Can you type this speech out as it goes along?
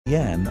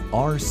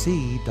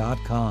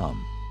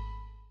EWTNRC.com.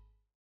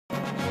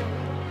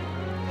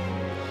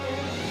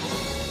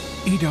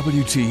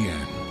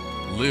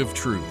 EWTN. Live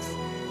truth.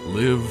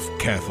 Live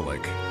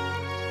Catholic.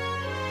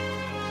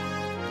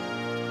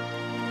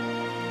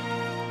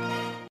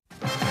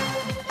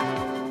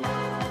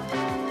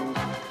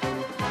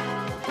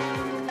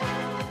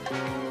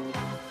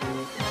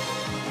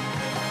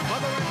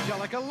 Mother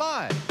Angelica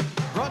Live,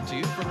 brought to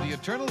you from the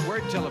Eternal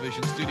Word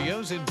Television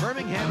Studios in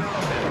Birmingham,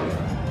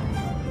 Alabama.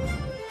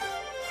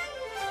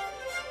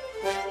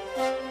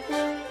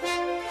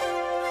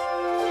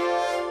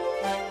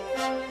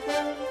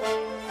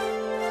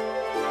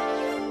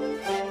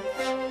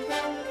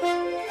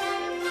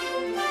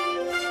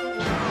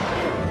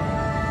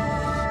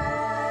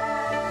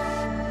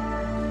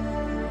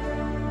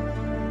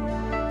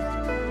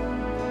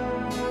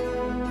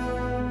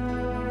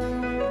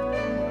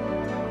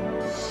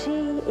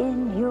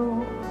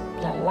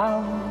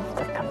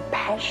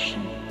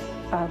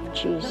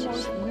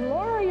 Jesus. The most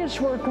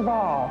glorious work of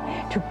all,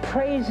 to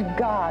praise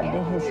God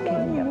in His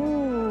kingdom.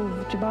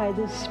 Moved by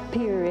the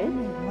Spirit,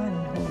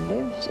 one who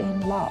lives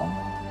in love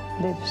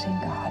lives in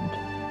God,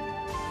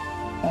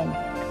 and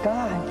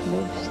God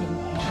lives in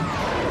him.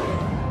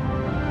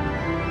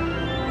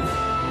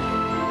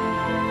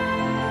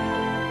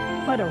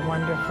 What a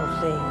wonderful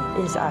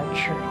thing is our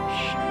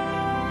church.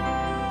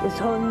 This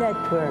whole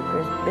network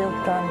is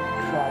built on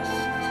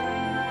trust.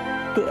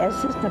 The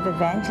essence of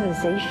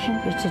evangelization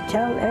is to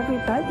tell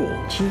everybody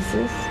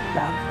Jesus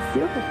loves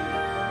you.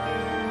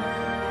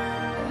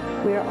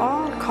 We are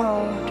all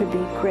called to be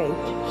great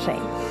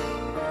saints.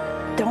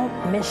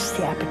 Don't miss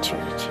the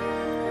opportunity.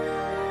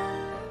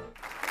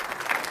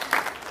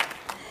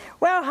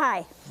 Well,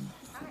 hi.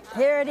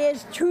 Here it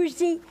is,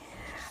 Tuesday,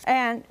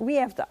 and we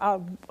have a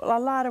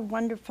lot of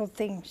wonderful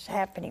things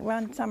happening.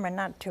 Well, some are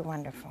not too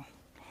wonderful.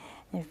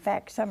 In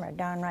fact, some are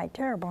downright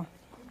terrible.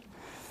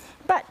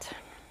 But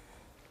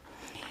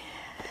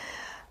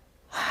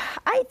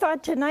I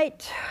thought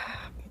tonight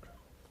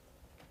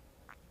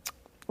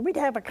we'd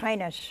have a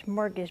kind of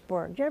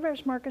smorgasbord. Do you ever have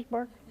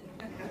smorgasbord?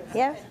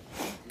 Yes?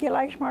 Do you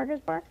like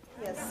smorgasbord?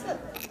 Yes.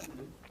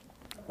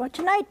 Well,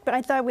 tonight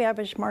I thought we'd have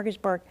a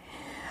smorgasbord.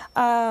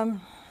 I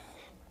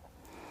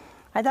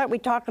thought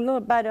we'd talk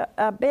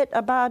a bit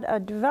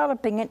about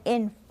developing an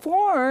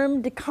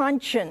informed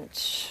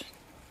conscience.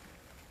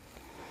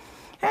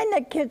 And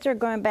the kids are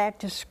going back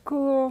to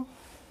school.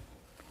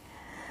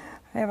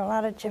 They have a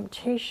lot of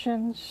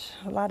temptations,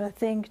 a lot of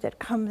things that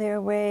come their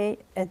way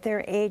at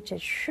their age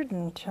that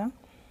shouldn't.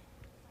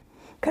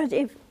 Because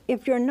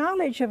if your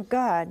knowledge of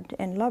God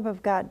and love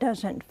of God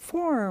doesn't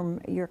form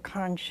your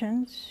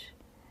conscience,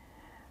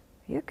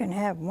 you can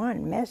have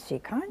one messy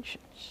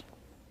conscience.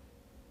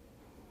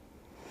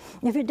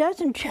 If it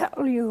doesn't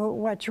tell you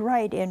what's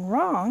right and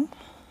wrong,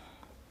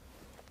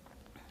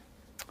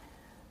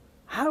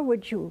 how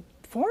would you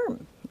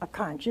form a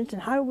conscience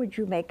and how would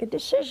you make a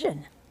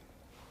decision?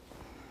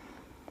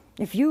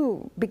 If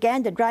you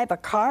began to drive a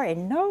car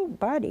and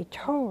nobody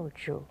told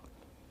you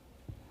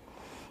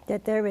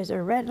that there is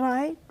a red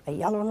light, a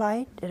yellow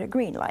light, and a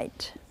green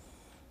light.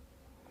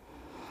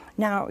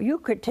 Now, you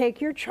could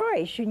take your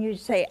choice and you'd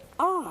say,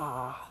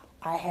 I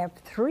have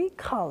 3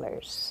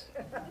 colors.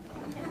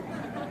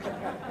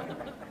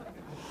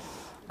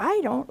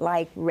 I don't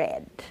like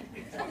red.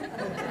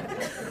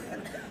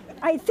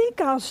 I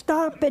think I'll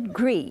stop at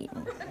green.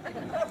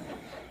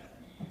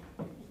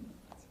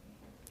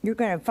 You're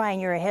going to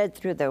find your head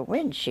through the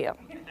windshield.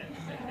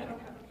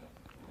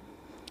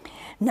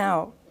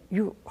 Now,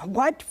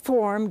 what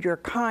formed your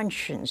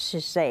conscience to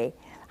say,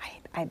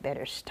 I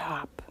better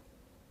stop?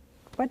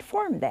 What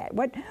formed that?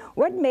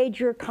 What made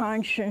your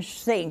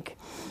conscience think,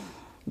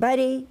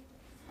 buddy,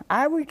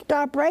 I would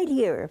stop right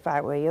here if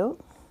I were you?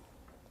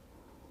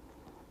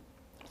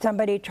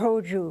 Somebody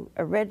told you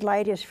a red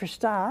light is for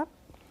stop.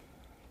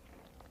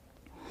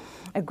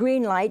 A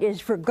green light is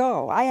for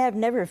go. I have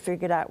never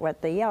figured out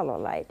what the yellow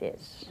light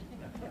is.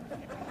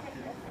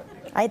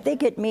 I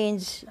think it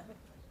means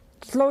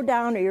slow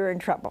down or you're in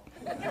trouble.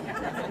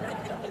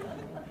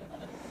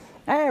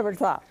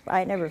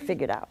 I never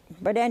figured out.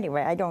 But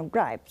anyway, I don't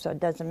drive, so it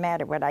doesn't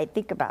matter what I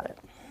think about it.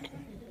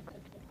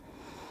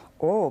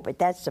 Oh, but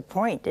that's the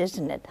point,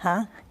 isn't it,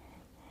 huh?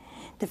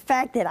 The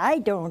fact that I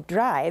don't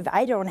drive,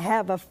 I don't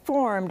have a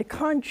formed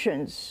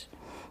conscience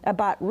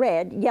about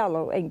red,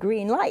 yellow, and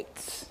green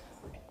lights.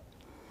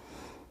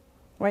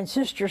 When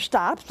Sister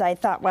stops, I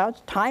thought, well,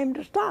 it's time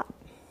to stop.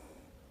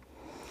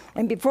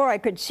 And before I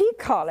could see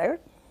color,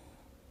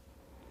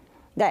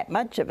 that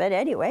much of it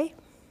anyway,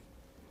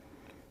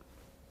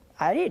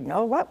 I didn't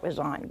know what was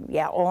on.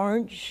 Yeah,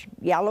 orange,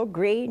 yellow,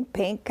 green,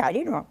 pink, I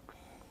didn't know.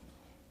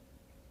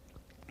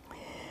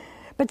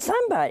 But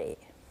somebody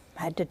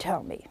had to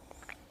tell me.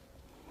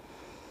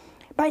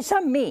 By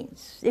some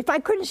means. If I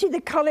couldn't see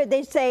the color,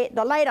 they say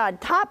the light on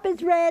top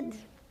is red,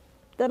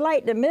 the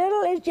light in the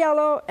middle is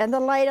yellow, and the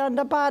light on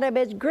the bottom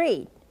is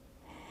green.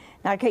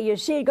 Now, can you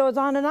see it goes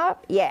on and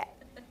up? Yeah.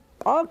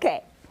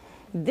 Okay.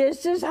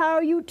 This is how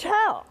you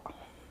tell.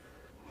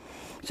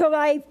 So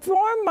I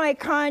form my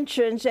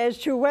conscience as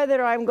to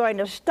whether I'm going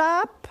to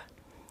stop,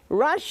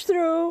 rush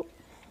through,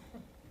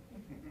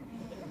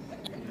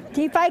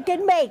 see if I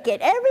can make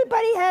it.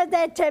 Everybody has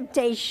that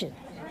temptation.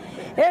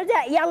 There's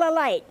that yellow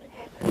light.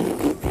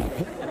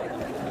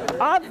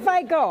 Off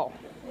I go.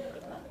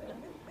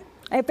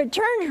 If it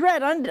turns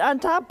red on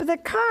top of the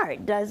car,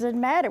 it doesn't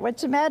matter.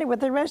 What's the matter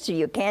with the rest of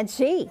you? Can't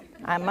see.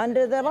 I'm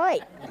under the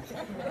light.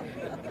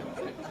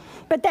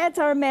 But that's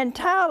our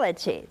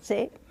mentality,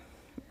 see?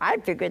 I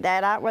figured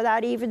that out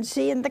without even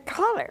seeing the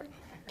color.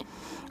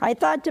 I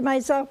thought to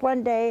myself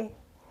one day,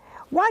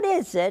 what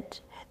is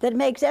it that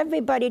makes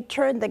everybody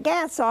turn the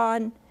gas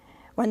on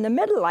when the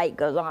middle light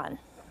goes on?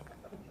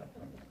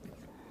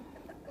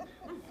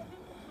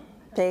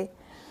 See?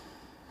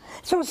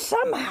 So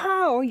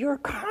somehow your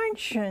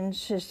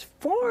conscience is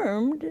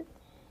formed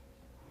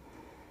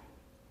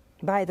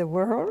by the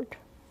world.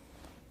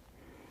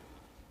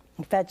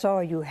 If that's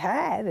all you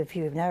have, if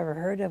you've never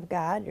heard of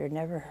God or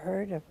never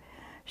heard of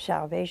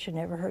salvation,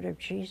 never heard of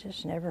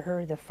Jesus, never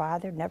heard of the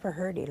Father, never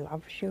heard He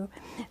loves you,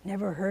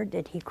 never heard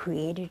that He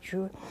created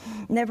you,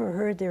 never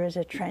heard there is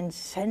a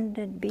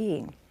transcendent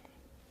being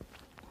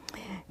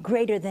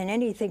greater than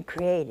anything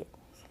created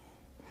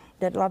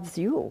that loves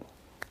you.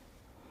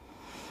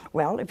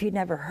 Well, if you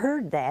never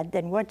heard that,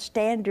 then what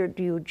standard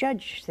do you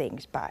judge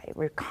things by,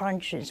 or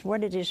conscience,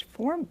 what it is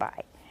formed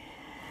by?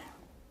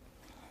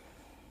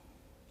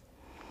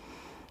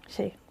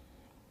 See,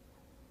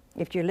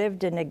 if you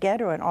lived in a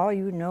ghetto and all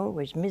you know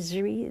was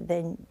misery,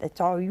 then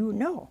that's all you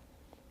know.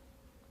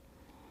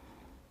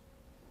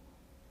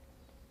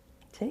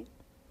 See?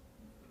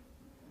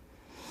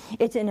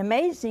 It's an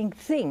amazing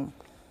thing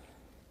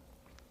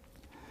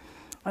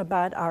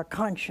about our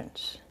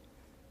conscience.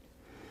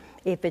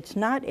 If it's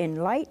not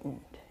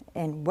enlightened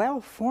and well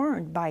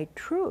formed by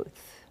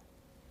truth,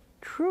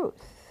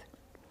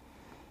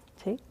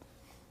 see,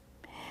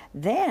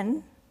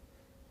 then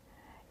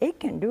it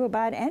can do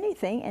about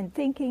anything and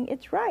thinking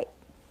it's right.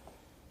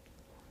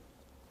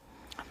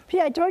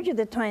 See, I told you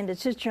the time that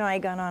Sister and I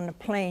got on the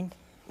plane.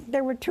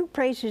 There were two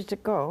places to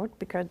go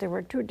because there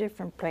were two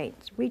different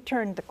planes. We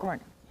turned the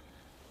corner.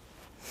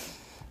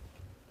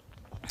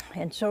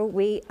 And so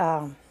we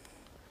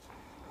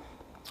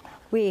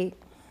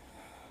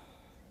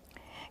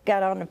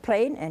got on the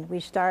plane and we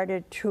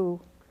started to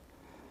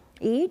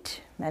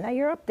eat. And now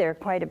you're up there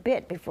quite a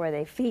bit before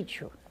they feed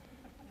you.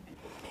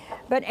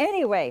 But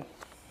anyway,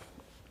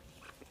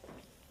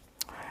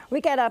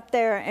 we got up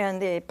there and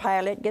the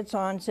pilot gets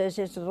on, says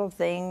this little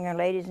thing,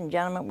 ladies and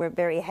gentlemen, we're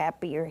very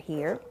happy you're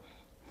here.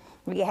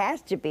 He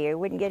has to be, or he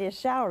wouldn't get his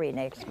salary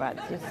next month,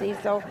 you see.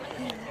 So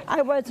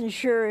I wasn't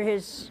sure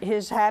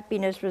his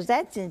happiness was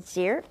that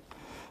sincere.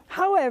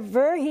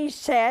 However, he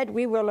said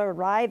we will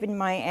arrive in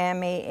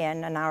Miami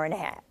in an hour and a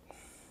half.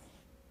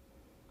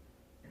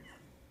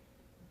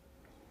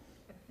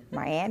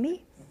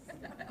 Miami?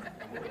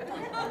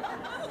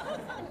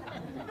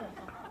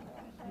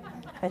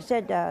 I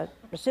said,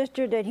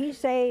 sister, did he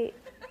say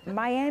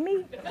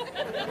Miami?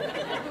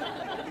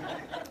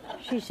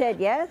 She said,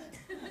 yes.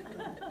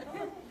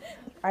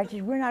 I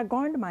said, we're not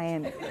going to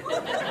Miami.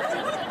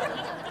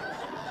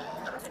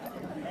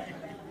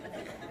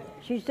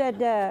 She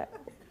said,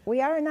 we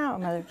are now,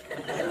 Mother.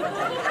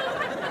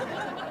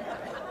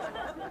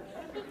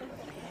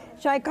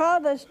 So I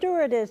called the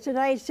stewardess and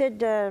I said,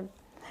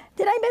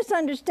 did I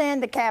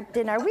misunderstand the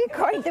captain? Are we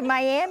going to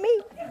Miami?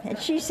 And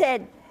she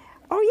said,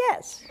 oh,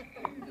 yes.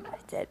 I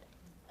said,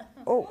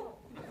 oh.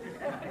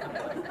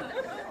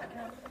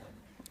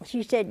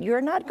 She said,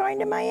 you're not going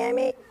to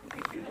Miami?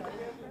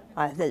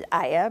 I said,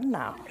 I am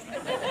now.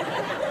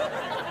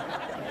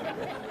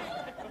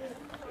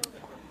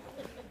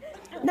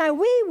 Now,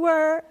 we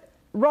were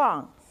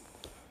wrong.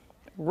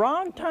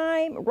 Wrong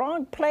time,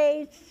 wrong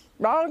place,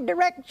 wrong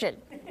direction.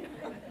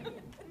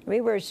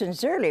 We were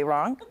sincerely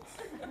wrong.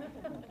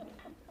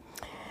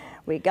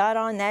 We got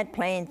on that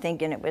plane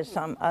thinking it was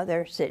some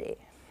other city.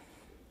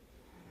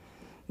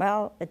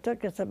 Well, it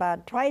took us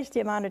about twice the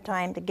amount of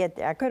time to get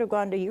there. I could have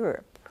gone to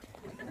Europe.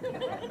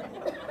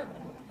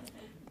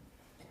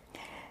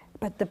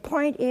 But the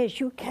point is,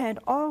 you can't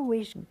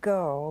always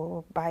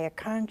go by a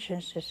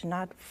conscience that's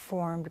not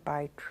formed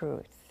by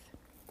truth.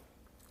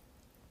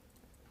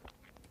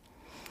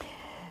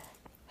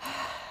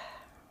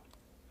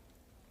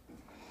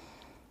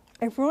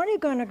 If we're only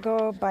going to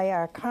go by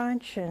our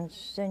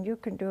conscience, then you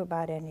can do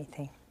about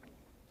anything.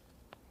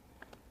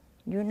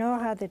 You know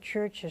how the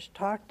church has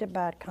talked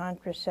about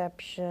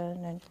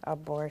contraception and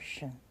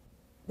abortion.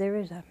 There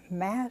is a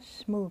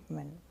mass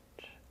movement,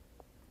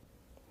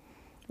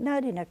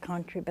 not in a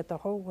country, but the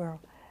whole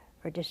world,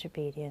 for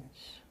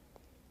disobedience.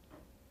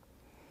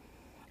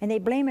 And they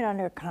blame it on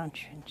their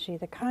conscience. See,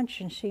 the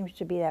conscience seems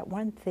to be that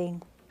one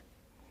thing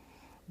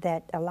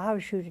that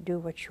allows you to do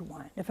what you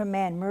want. If a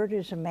man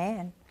murders a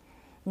man,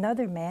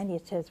 another man, he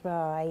says,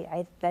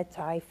 well, that's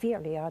how I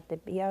feel, he ought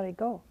to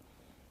go.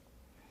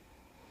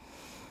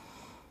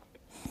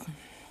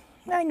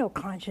 I know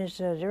conscience is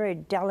a very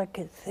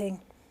delicate thing.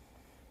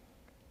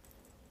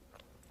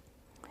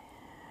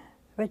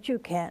 But you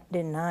can't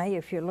deny,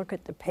 if you look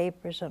at the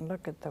papers and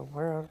look at the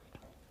world,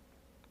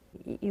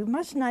 you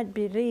must not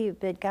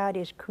believe that God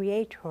is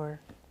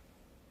creator.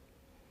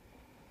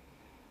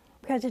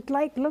 Because it's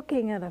like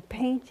looking at a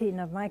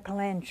painting of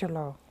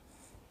Michelangelo.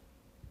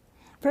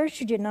 First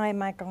you deny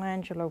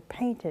Michelangelo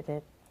painted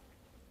it.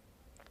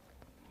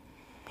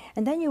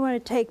 And then you want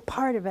to take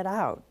part of it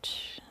out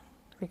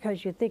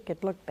because you think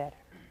it looked better.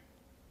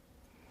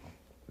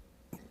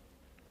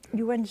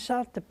 You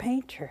insult the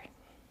painter.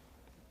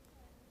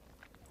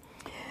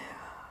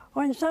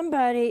 When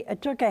somebody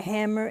took a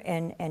hammer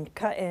and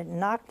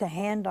knocked the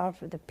hand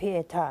off of the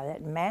Pietà,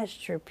 that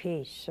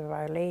masterpiece of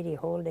Our Lady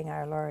holding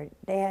our Lord,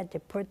 they had to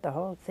put the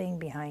whole thing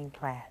behind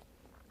glass.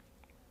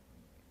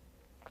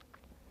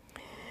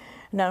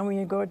 Now when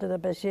you go to the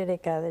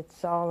Basilica,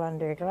 it's all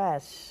under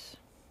glass.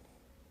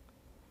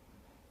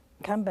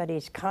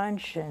 Somebody's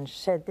conscience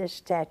said this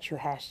statue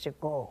has to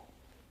go.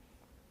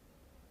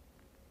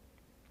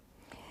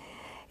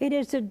 It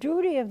is the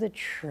duty of the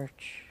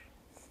church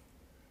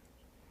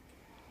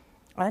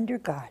under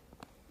God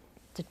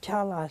to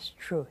tell us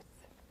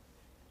truth.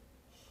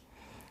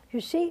 You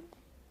see,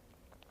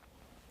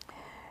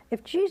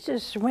 if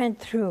Jesus went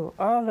through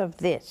all of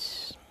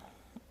this,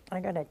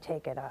 I'm going to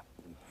take it up.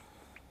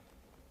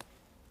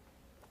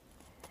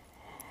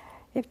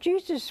 If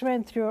Jesus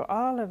went through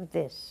all of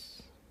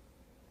this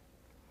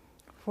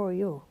for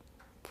you,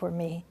 for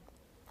me,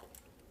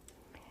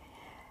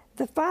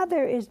 the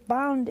Father is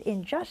bound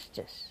in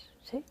justice,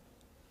 see?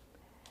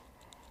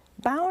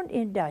 Bound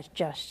in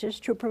justice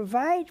to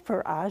provide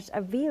for us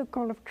a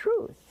vehicle of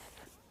truth.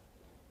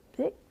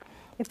 See?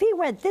 If he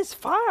went this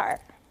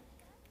far,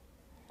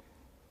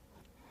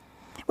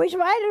 which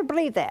I don't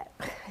believe that.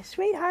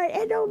 Sweetheart,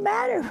 it don't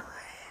matter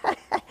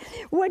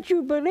what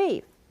you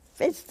believe.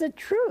 It's the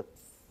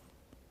truth.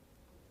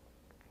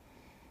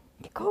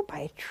 You go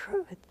by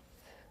truth.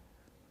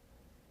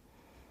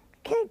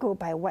 You can't go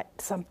by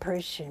what some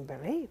person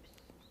believes.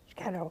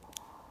 You gotta know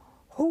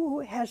who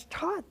has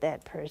taught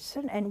that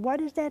person and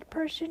what is that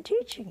person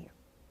teaching you.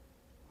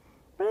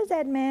 What is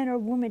that man or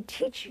woman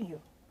teaching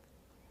you?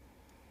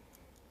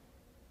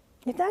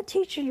 If not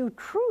teaching you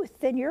truth,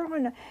 then you're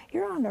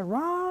on the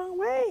wrong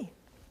way.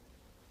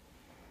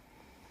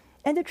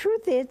 And the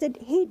truth is that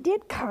he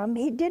did come,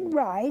 he did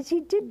rise, he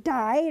did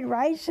die and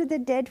rise to the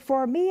dead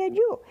for me and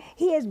you.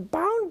 He is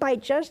bound by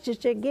justice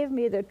to give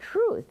me the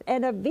truth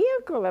and a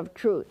vehicle of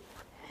truth.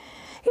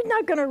 He's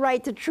not going to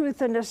write the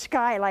truth in the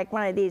sky like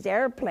one of these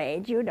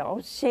airplanes, you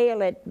know,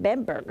 sail at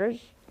Bemberger's.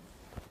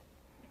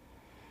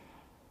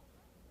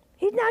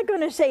 He's not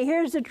going to say,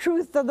 here's the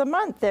truth of the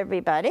month,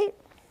 everybody.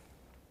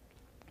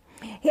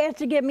 He has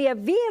to give me a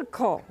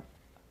vehicle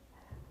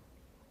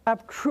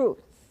of truth,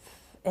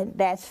 and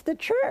that's the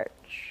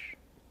church.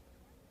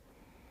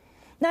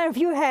 Now, if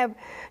you have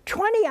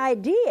 20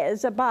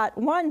 ideas about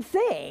one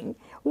thing,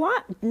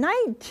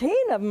 19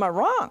 of them are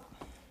wrong.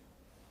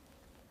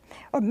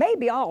 Or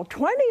maybe all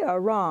 20 are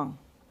wrong.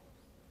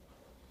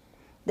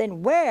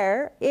 Then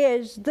where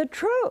is the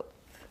truth?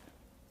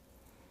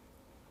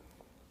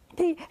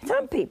 See,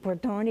 some people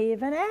don't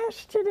even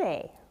ask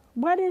today,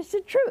 what is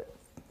the truth?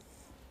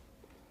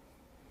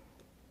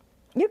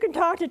 You can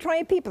talk to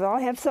 20 people, they'll all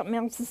have something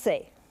else to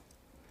say.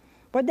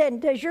 But then,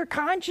 does your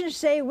conscience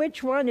say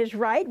which one is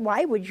right?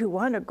 Why would you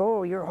want to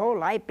go your whole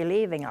life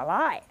believing a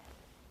lie?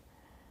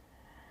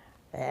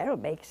 That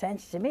don't make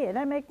sense to me. Does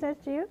that make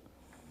sense to you?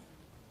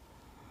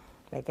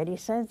 Make any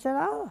sense at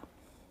all?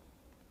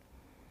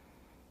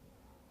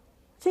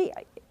 See,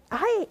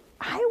 I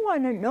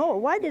want to know,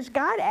 what is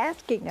God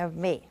asking of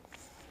me?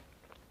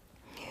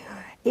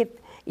 If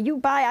you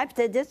buy, I've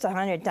said this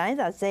 100 times,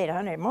 I'll say it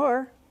 100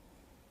 more.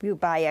 If you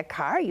buy a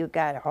car, you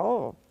got a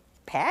whole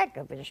pack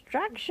of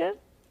instructions.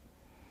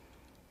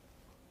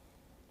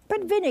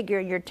 Put vinegar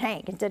in your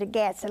tank instead of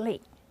gasoline.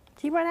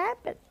 See what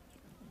happens?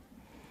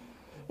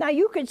 Now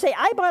you could say,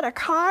 I bought a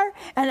car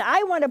and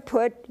I want to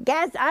put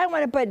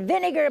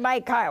vinegar in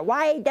my car.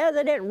 Why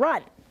doesn't it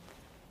run?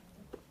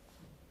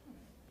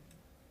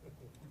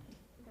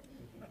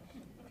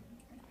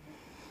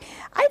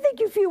 I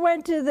think if you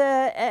went to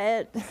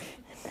the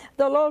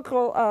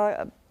local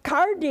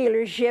car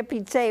dealership,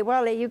 he'd say,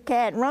 well, you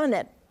can't run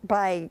it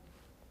by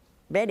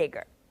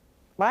vinegar.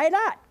 Why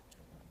not?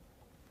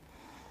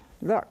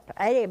 Look,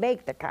 I didn't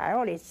make the car, I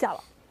only sell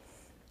them.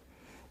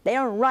 They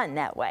don't run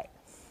that way.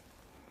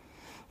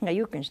 Now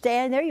you can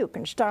stand there, you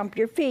can stomp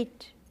your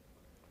feet.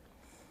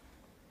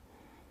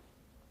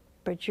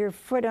 Put your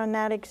foot on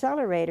that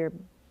accelerator,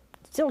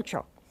 still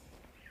choke.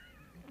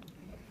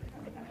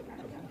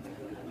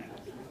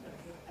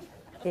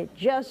 It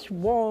just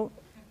won't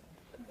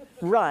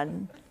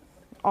run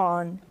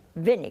on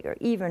vinegar,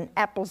 even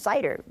apple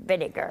cider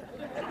vinegar.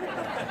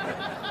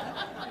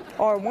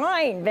 Or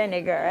wine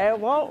vinegar, it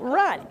won't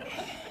run.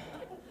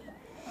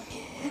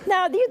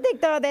 Now, do you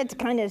think, though, that's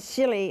kind of a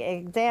silly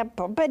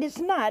example? But it's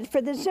not,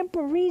 for the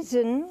simple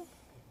reason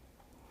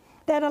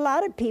that a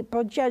lot of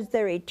people judge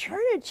their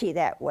eternity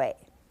that way.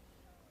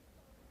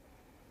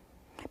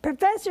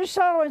 Professor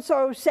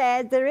so-and-so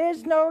said there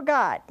is no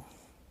God.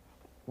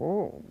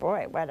 Oh,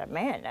 boy, what a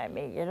man. I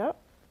mean, you know.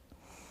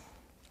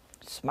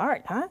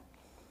 Smart, huh?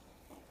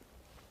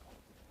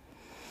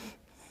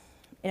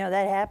 You know,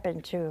 that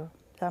happened to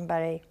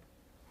somebody.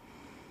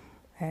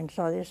 And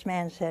so this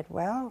man said,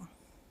 well,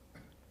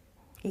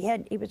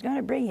 he was going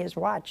to bring his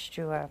watch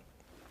to a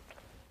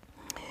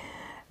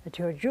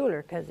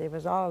jeweler because it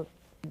was all,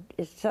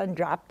 his son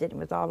dropped it and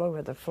it was all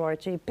over the floor.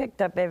 So he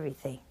picked up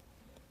everything.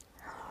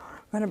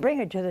 I'm going to bring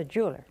it to the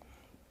jeweler.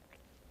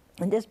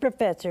 And this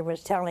professor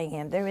was telling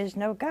him there is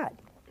no God.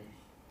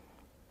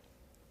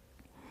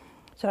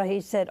 So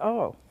he said,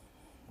 oh,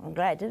 I'm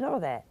glad to know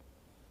that.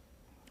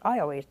 I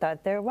always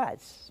thought there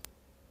was.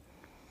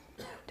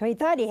 So he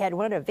thought he had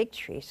won a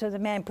victory. So the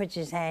man puts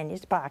his hand in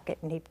his pocket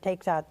and he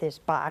takes out this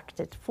box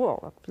that's full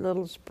of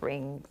little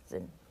springs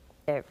and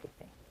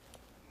everything.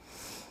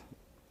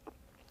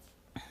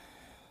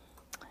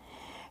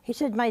 He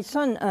said, my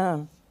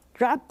son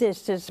dropped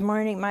this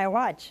morning, my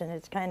watch, and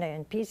it's kind of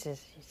in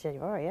pieces. He said,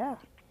 oh, yeah.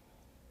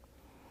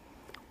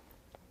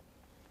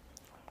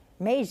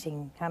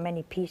 Amazing how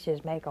many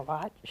pieces make a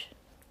watch.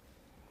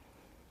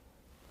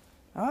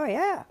 Oh,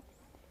 yeah.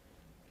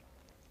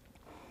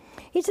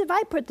 He said, if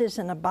I put this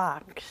in a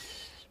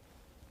box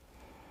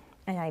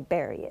and I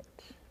bury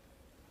it,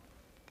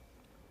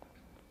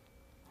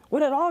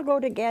 would it all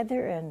go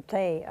together in,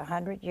 say,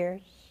 100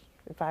 years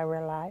if I were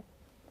alive?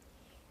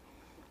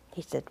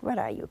 He said, what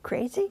are you,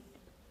 crazy?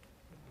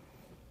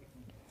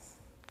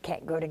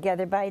 Can't go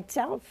together by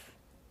itself.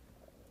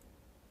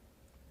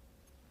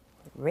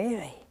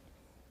 Really?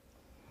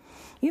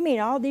 You mean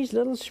all these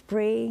little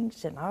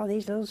springs and all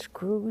these little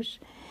screws,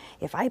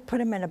 if I put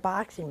them in a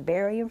box and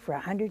bury them for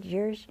 100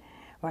 years,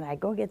 when I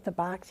go get the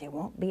box, it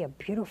won't be a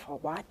beautiful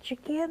watch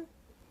again?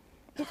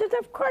 He said,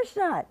 of course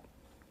not.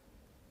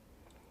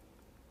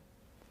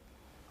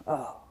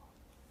 Oh.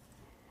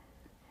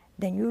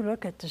 Then you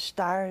look at the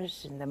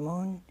stars and the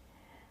moon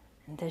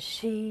and the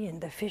sea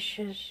and the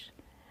fishes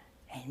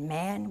and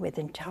man with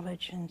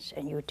intelligence,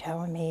 and you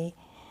tell me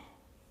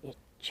it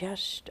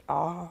just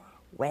all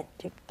went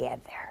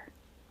together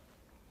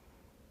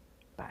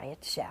by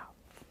itself.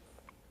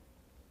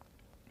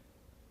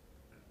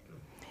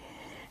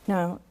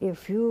 Now,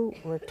 if you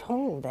were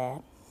told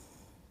that,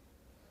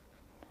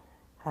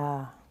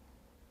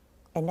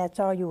 and that's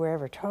all you were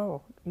ever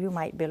told, you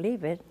might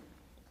believe it,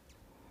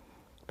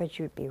 but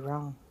you'd be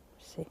wrong,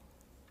 see?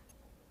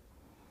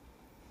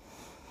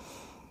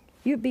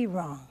 You'd be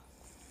wrong.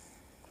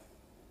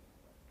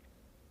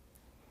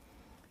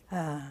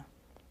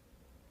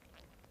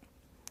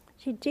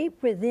 See,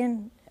 deep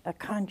within a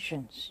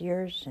conscience,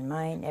 yours and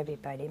mine,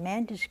 everybody,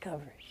 man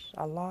discovers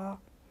a law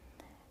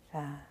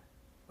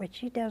which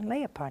he doesn't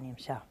lay upon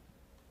himself.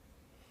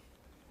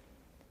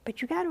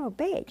 But you got to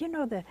obey it. You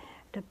know, the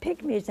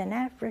pygmies in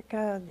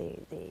Africa,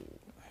 the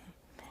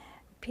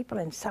people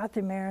in South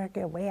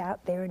America, way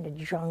out there in the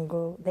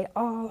jungle, they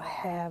all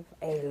have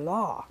a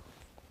law.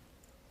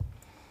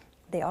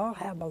 They all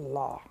have a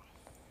law.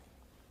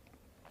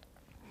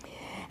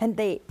 And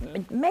they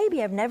maybe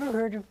have never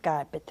heard of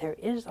God, but there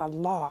is a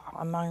law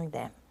among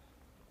them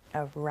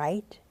of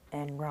right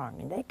and wrong,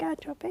 and they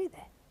got to obey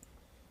that.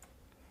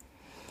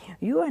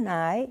 You and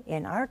I,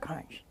 in our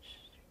conscience,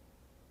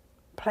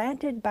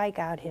 planted by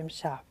God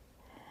himself,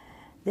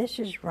 this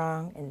is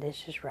wrong and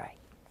this is right.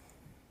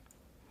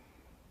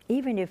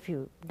 Even if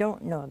you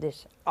don't know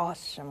this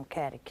awesome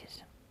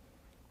catechism.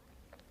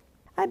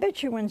 I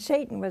bet you when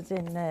Satan was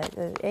in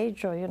the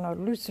angel, you know,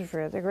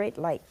 Lucifer, the great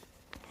light,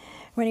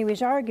 when he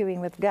was arguing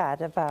with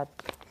God about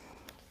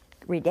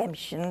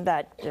redemption,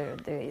 that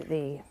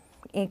the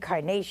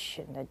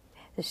incarnation, that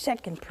the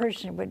second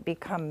person would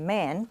become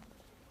man,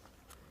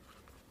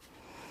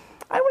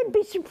 I wouldn't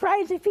be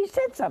surprised if he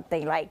said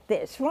something like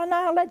this. Well,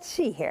 now, let's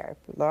see here.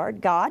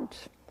 Lord God,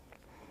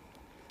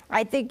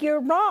 I think you're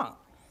wrong.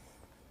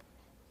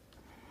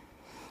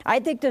 I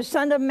think the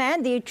Son of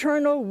Man, the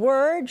eternal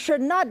Word,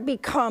 should not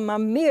become a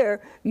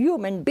mere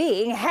human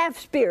being, half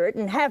spirit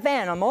and half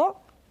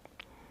animal,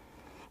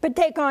 but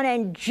take on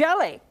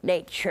angelic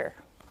nature.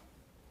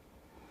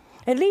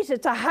 At least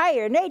it's a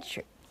higher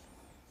nature.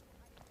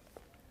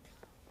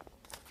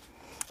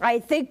 I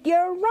think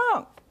you're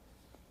wrong.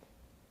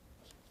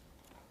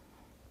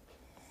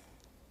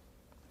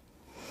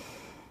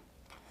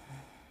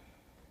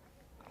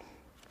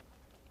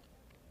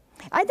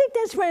 I think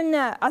that's when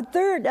a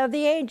third of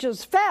the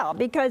angels fell,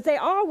 because they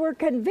all were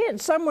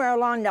convinced somewhere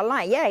along the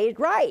line, yeah, he's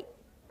right.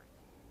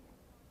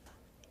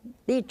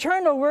 The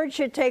eternal Word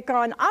should take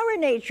on our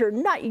nature,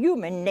 not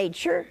human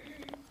nature.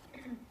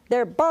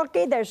 They're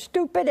bulky, they're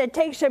stupid, it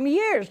takes them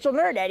years to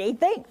learn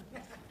anything.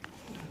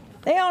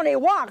 They only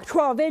walk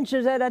 12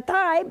 inches at a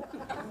time.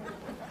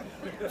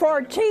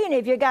 14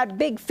 if you got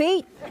big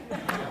feet.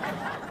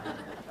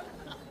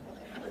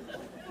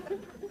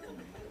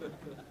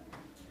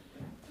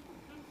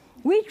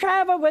 We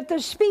travel with the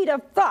speed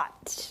of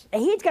thought,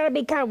 and he's going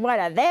to become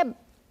one of them.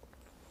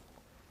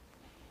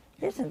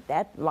 Isn't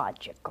that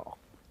logical?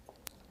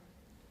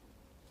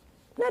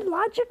 Isn't that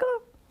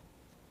logical?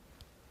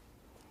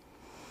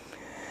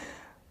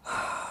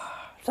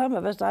 some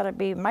of us ought to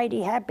be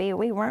mighty happy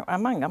we weren't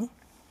among them.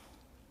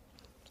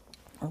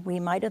 We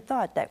might have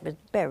thought that was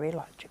very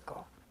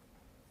logical.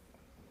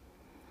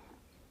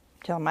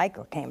 Till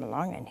Michael came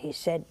along and he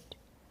said,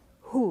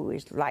 who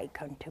is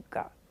like unto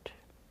God?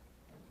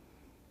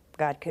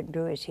 God can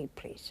do as he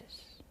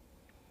pleases.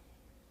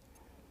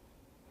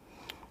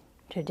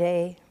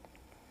 Today,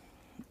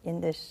 in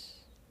this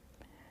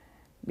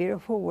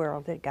beautiful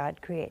world that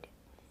God created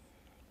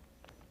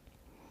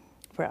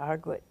for our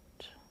good,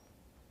 it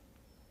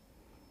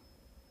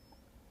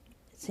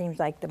seems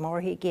like the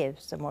more he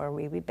gives, the more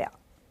we rebel.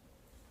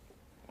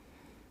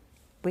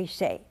 We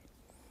say,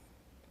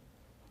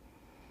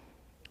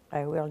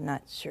 I will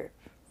not serve.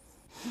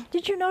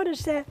 Did you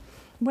notice that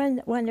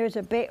when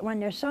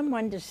there's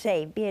someone to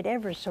save, be it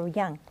ever so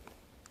young,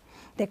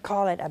 they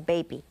call it a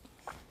baby.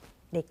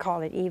 They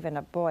call it even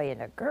a boy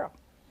and a girl.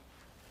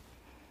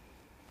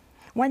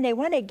 When they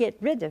want to get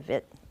rid of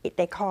it,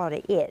 they call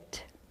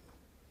it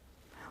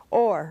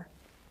or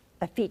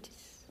a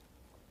fetus.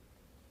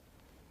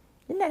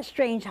 Isn't that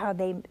strange how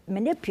they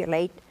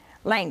manipulate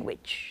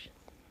language?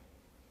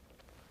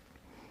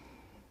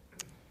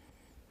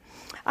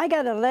 I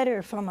got a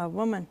letter from a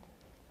woman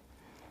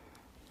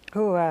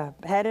who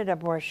had an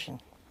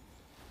abortion.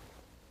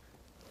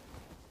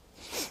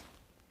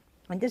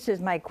 And this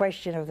is my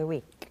question of the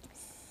week.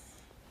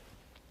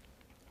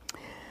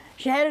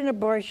 She had an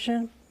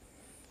abortion.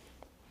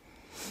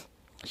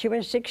 She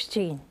was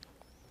 16.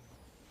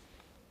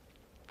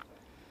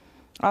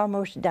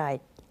 Almost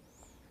died.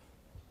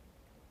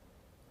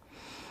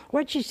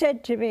 What she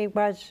said to me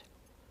was,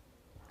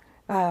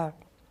 they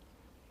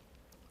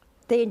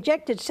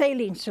injected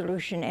saline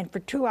solution, and for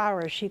 2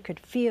 hours she could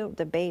feel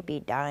the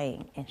baby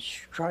dying and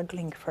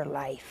struggling for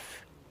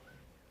life.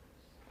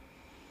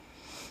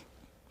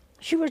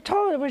 She was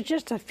told it was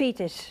just a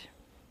fetus,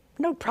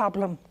 no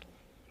problem.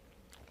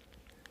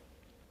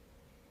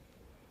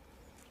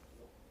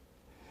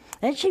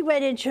 Then she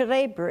went into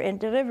labor and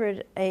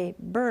delivered a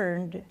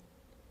burned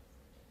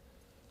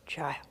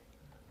child,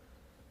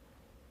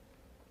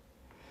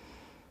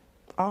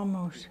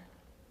 almost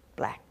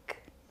black.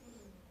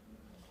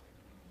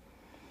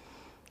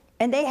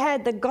 And they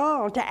had the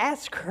gall to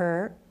ask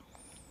her,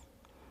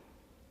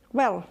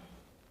 well,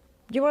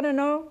 do you want to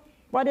know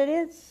what it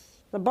is,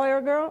 the boy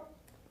or girl?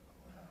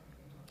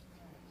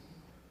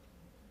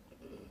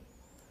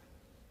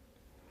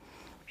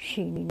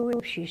 She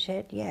knew, she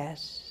said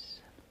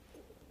yes.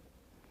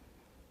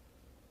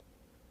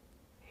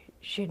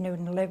 She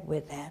couldn't live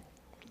with that.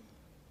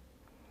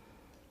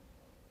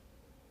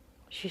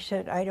 She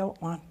said, I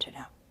don't want to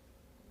know.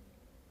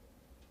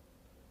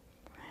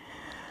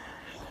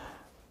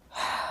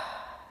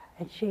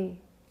 And she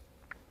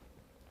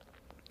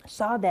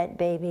saw that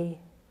baby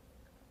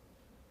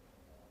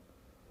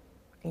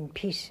in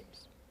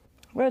pieces.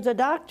 There was a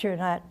doctor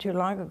not too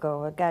long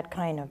ago who got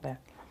kind of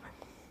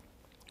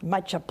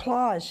much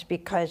applause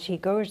because he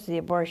goes to the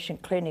abortion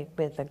clinic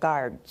with the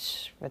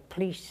guards, with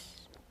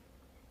police.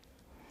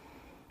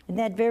 And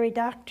that very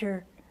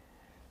doctor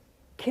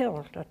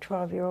killed a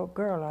 12-year-old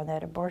girl on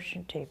that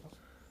abortion table.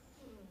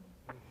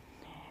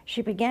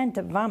 She began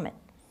to vomit.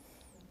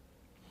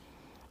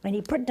 And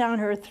he put down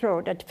her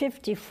throat a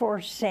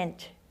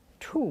 54-cent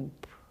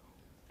tube,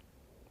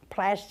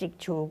 plastic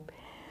tube.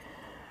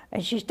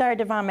 And she started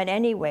to vomit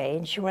anyway,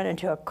 and she went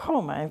into a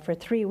coma. And for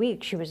 3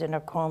 weeks she was in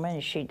a coma,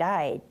 and she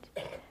died.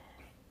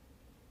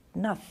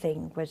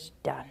 Nothing was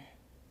done.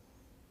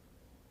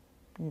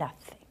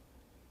 Nothing.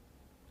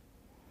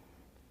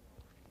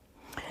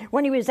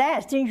 When he was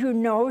asked, didn't you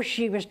know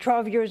she was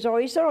 12 years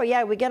old? He said, oh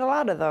yeah, we get a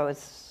lot of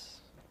those.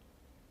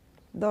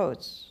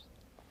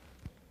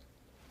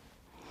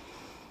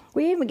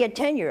 We even get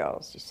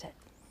 10-year-olds, he said.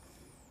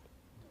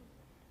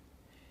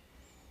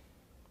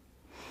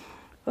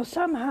 Well,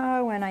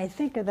 somehow when I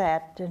think of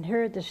that and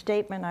heard the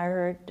statement I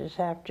heard this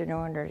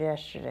afternoon or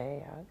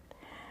yesterday,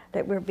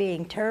 that we're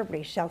being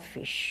terribly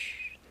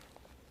selfish.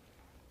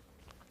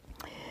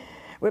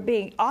 We're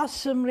being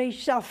awesomely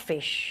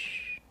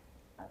selfish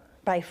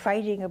by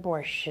fighting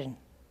abortion.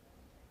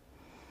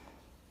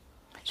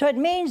 So it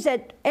means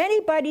that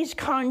anybody's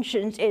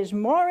conscience is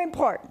more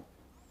important,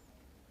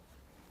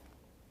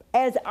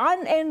 as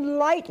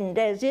unenlightened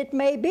as it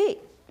may be,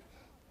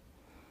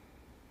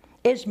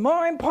 is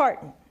more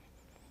important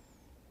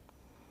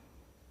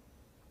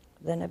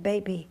than a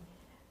baby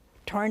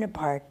torn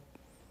apart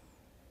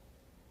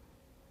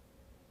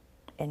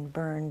and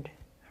burned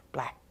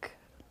black.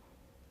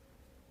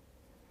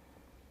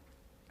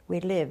 We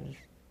live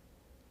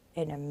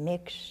in a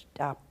mixed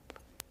up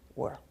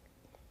world.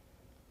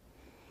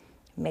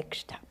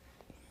 Mixed up.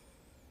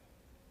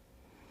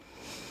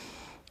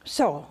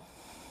 So,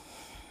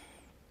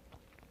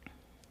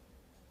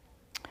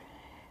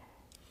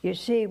 you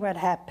see what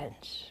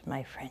happens,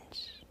 my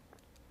friends,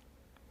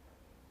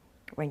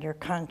 when your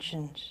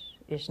conscience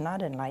is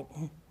not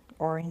enlightened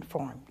or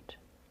informed.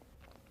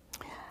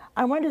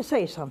 I want to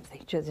say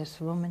something to this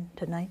woman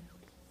tonight,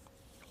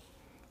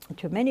 and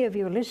to many of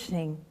you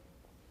listening.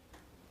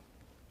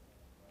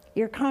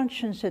 Your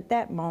conscience at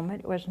that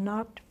moment was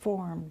not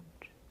formed.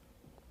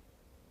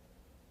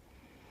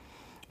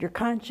 Your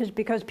conscience,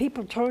 because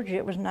people told you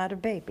it was not a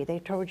baby. They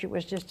told you it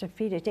was just a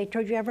fetus. They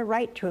told you have a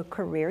right to a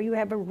career. You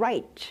have a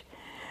right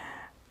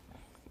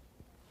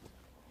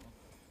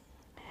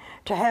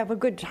to have a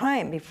good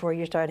time before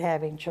you start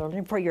having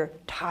children, before you're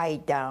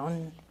tied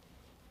down.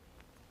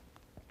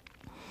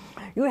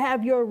 You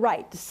have your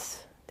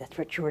rights. That's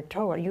what you were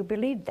told. You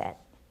believed that.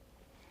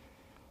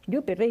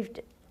 You believed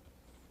it.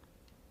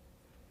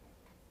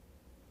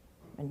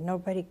 And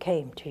nobody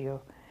came to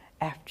you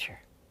after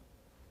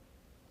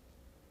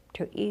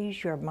to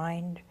ease your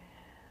mind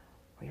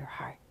or your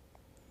heart.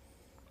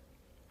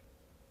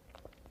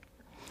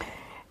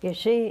 You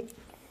see,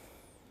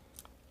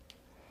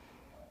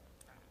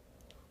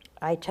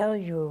 I tell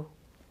you,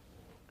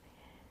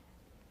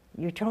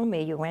 you told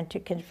me you went to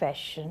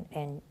confession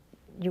and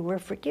you were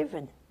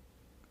forgiven.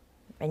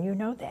 And you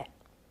know that.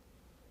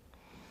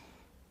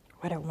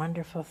 What a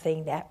wonderful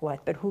thing that was.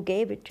 But who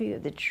gave it to you?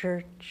 The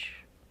church.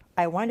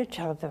 I want to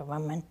tell the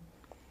woman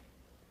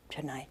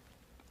tonight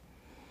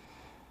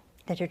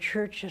that the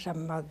church is a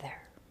mother.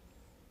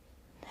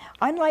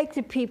 Unlike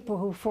the people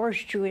who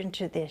forced you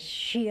into this,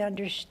 she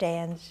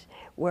understands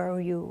where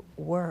you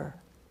were.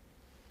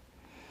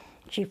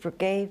 She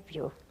forgave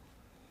you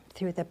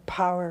through the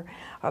power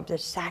of the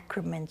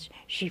sacraments.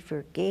 She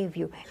forgave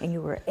you, and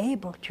you were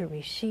able to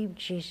receive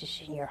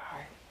Jesus in your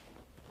heart.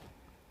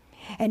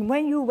 And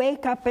when you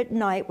wake up at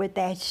night with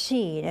that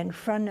scene in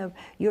front of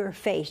your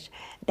face,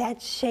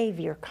 that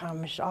Savior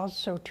comes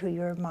also to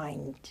your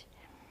mind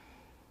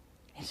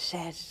and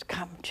says,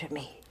 "Come to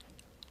me.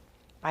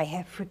 I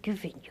have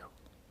forgiven you.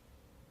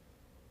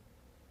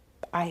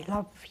 I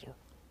love you.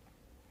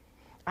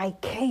 I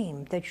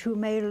came that you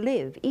may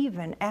live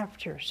even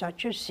after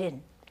such a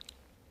sin.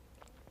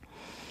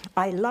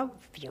 I love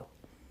you.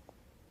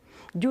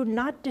 Do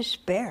not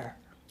despair."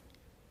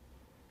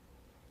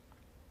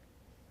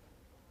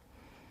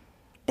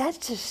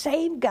 That's the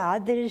same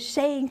God that is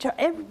saying to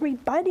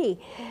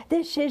everybody,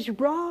 this is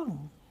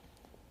wrong.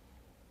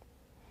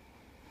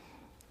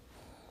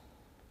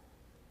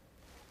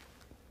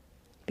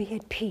 Be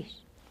at peace.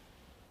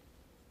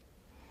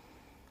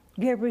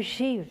 You have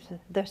received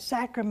the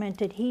sacrament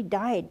that He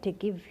died to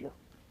give you.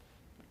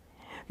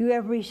 You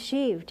have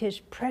received His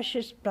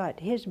precious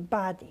blood, His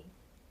body.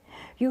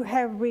 You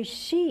have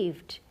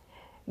received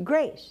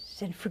grace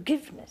and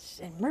forgiveness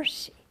and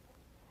mercy.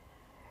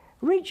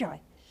 Rejoice.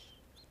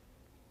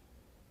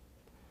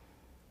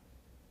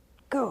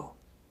 Go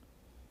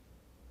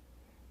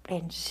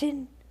and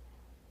sin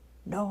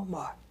no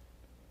more.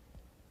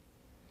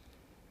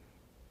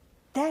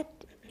 That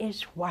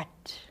is what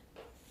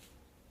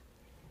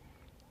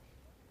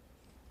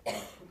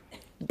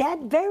that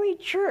very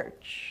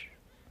church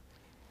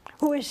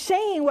who is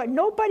saying what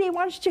nobody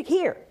wants to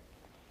hear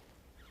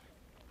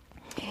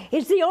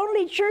is the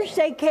only church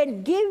that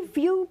can give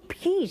you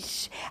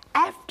peace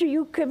after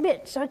you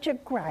commit such a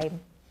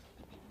crime.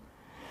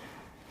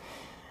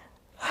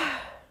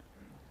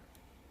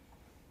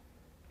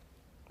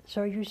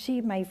 So you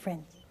see, my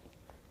friends,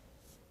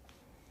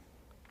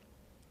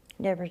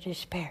 never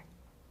despair.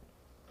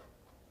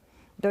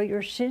 Though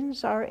your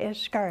sins are as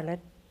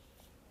scarlet,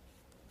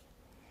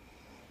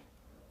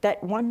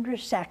 that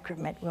wondrous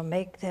sacrament will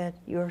make that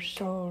your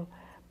soul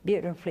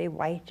beautifully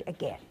white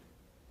again.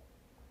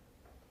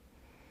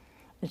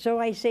 And so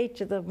I say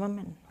to the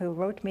woman who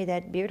wrote me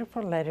that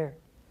beautiful letter,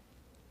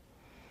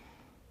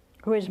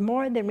 who is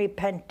more than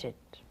repentant,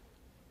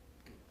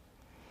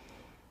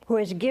 who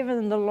has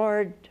given the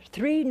Lord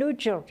 3 new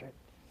children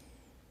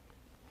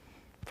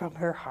from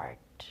her heart.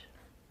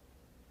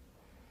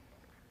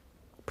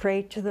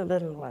 Pray to the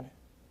little one.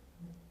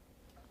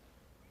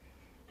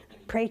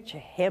 Pray to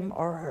him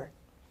or her.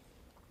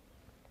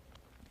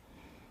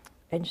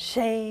 And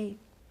say,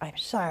 "I'm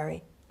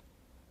sorry.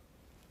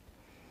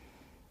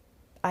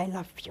 I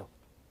love you."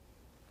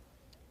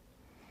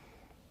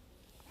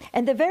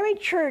 And the very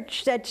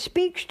church that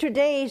speaks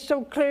today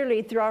so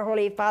clearly through our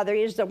Holy Father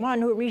is the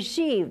one who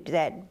received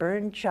that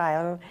burned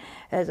child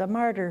as a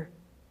martyr.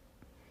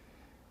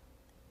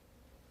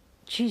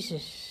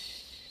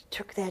 Jesus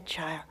took that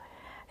child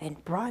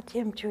and brought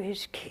him to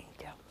His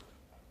kingdom,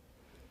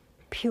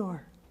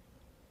 pure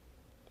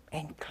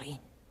and clean.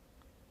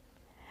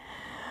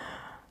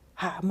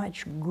 How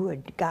much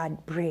good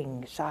God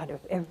brings out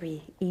of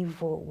every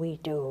evil we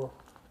do.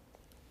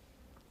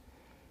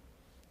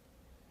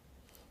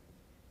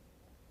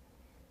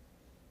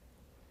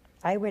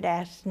 I would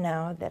ask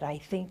now that I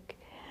think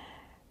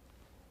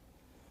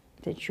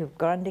that you've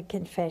gone to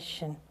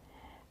confession,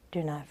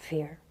 do not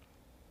fear.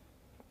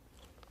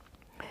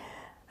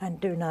 And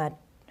do not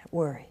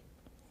worry.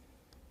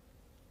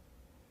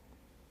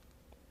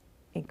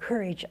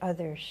 Encourage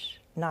others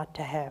not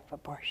to have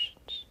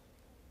abortions.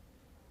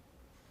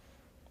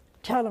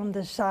 Tell them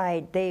the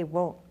side they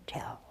won't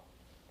tell.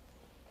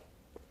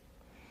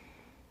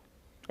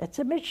 It's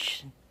a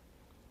mission.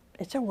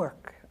 It's a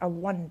work, a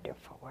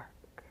wonderful work.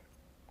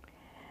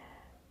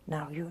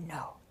 Now you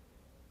know.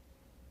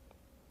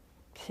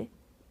 See?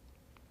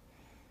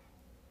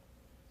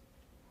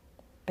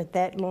 But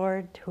that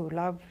Lord who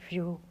loves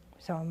you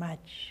so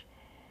much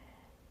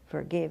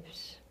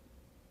forgives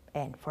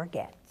and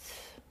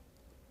forgets.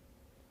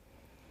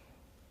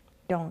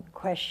 Don't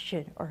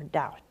question or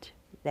doubt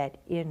that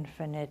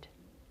infinite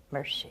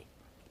mercy.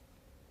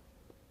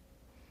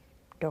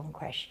 Don't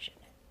question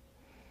it.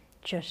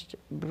 Just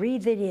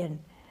breathe it in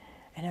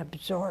and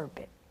absorb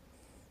it.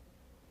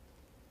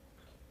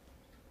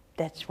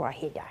 That's why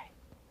he died.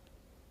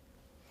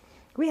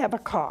 We have a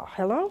call.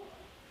 Hello?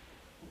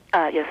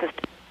 Yes,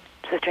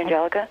 Sister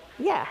Angelica?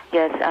 Yeah.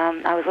 Yes,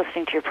 I was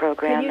listening to your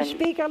program. Can you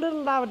speak a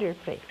little louder,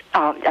 please?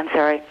 Oh, I'm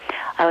sorry.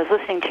 I was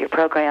listening to your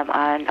program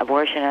on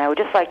abortion, and I would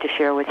just like to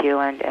share with you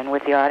and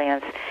with the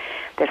audience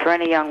that for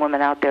any young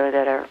women out there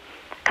that are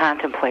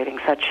contemplating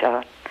such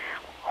a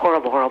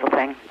horrible, horrible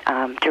thing,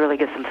 to really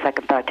give some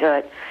second thought to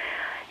it.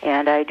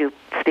 And I do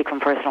speak from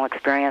personal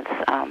experience.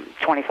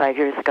 25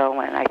 years ago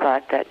when I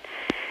thought that,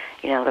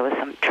 there was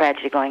some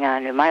tragedy going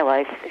on in my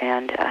life,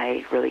 and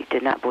I really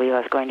did not believe I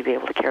was going to be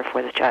able to care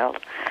for the child.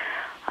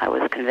 I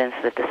was convinced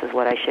that this is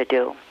what I should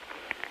do.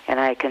 And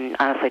I can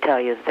honestly tell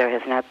you that there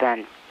has not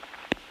been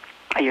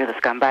a year that's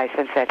gone by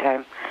since that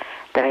time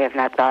that I have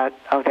not thought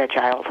of that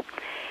child.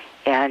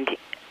 And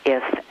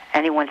if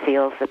anyone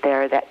feels that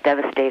they're that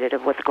devastated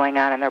of what's going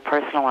on in their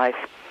personal life,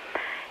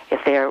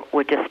 if they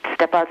would just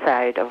step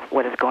outside of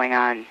what is going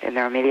on in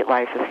their immediate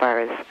life as far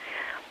as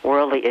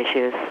worldly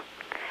issues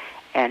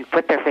and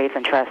put their faith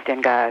and trust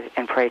in God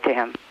and pray to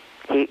Him,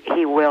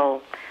 He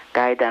will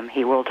guide them.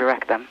 He will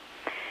direct them.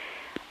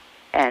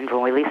 And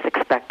when we least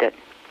expect it,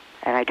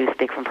 and I do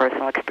speak from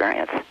personal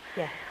experience,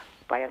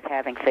 by us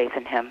having faith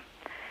in Him,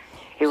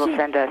 He will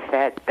send us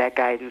that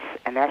guidance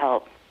and that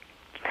help.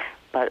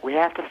 But we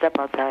have to step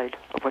outside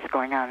of what's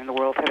going on in the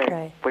world today.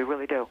 Right. We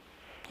really do.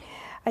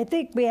 I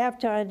think we have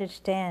to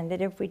understand that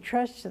if we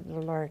trust in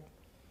the Lord.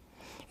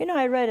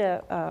 I read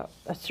a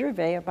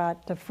survey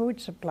about the food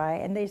supply,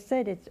 and they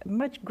said it's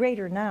much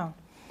greater now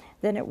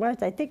than it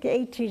was. I think the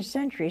 18th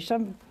century,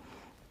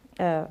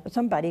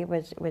 somebody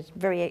was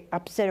very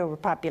upset over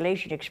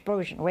population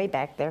explosion way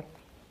back there.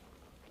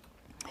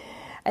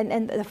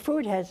 And the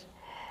food has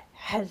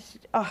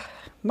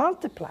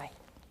multiplied.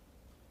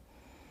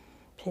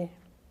 See?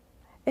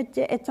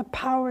 It's a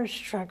power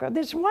struggle.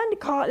 This one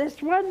talk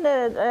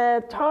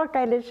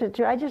I listened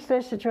to, I just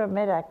listened to a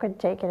minute, I couldn't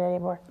take it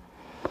anymore.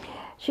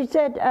 She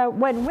said,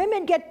 when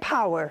women get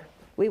power,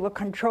 we will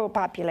control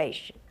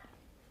population.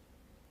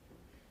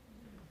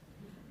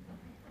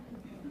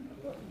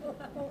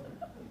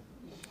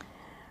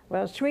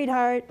 Well,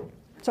 sweetheart,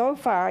 so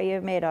far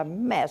you've made a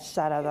mess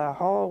out of the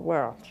whole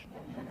world.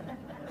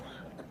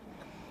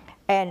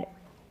 And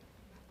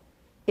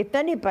if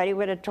anybody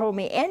would have told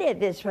me any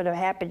of this would have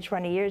happened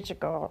 20 years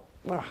ago,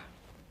 well,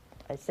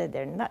 I said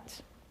they're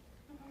nuts.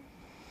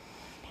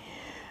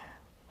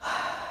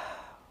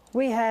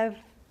 We have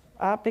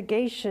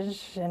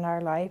obligations in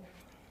our life.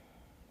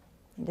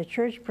 The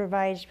church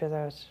provides for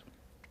those.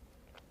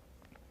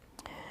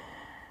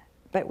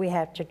 But we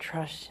have to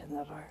trust in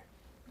the Lord.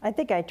 I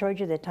think I told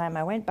you the time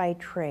I went by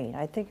train.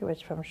 I think it was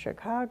from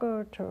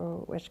Chicago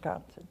to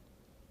Wisconsin.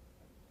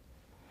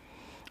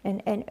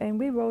 And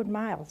we rode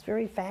miles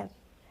very fast.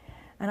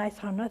 And I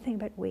saw nothing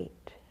but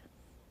wheat.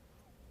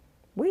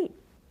 Wheat.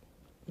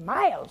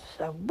 Miles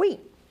of wheat.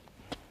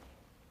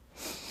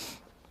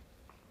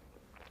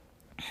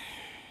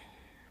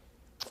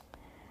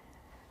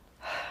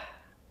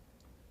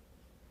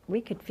 We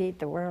could feed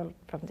the world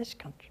from this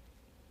country.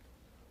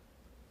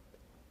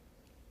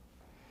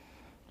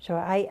 So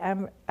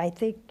I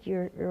think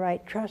you're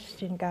right.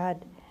 Trust in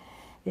God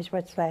is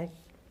what's left.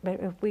 But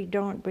if we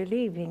don't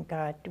believe in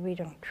God, we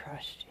don't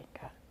trust in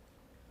God.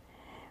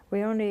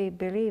 We only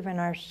believe in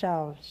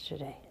ourselves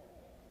today.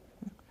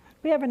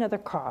 We have another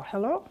call.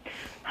 Hello?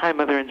 Hi,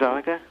 Mother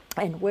Angelica.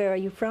 And where are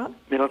you from?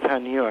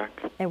 Middletown, New York.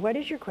 And what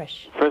is your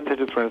question? First, I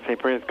just want to say,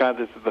 praise God,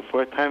 this is the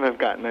 4th time I've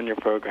gotten on your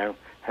program,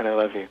 and I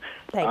love you.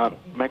 Thank you.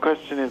 My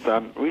question is,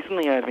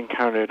 recently I've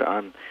encountered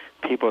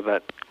people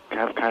that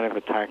have kind of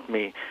attacked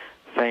me,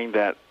 saying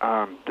that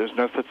there's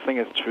no such thing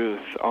as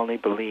truth, only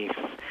beliefs.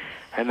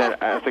 And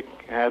that as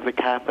a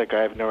Catholic,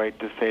 I have no right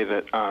to say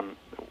that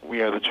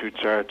we are the true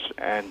church,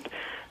 and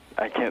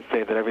I can't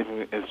say that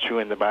everything is true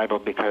in the Bible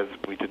because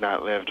we did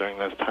not live during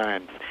those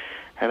times.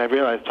 And I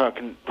realized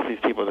talking to these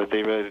people that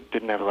they really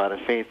didn't have a lot of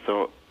faith,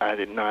 so I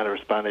didn't know how to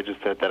respond. I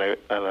just said that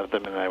I love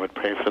them and I would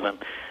pray for them.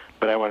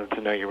 But I wanted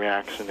to know your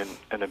reaction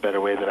in a better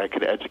way that I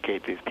could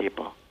educate these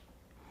people.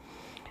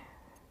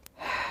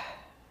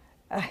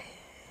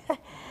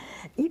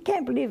 You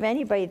can't believe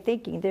anybody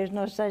thinking there's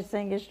no such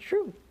thing as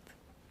truth.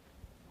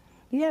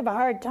 You have a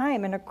hard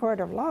time in a court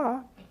of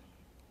law.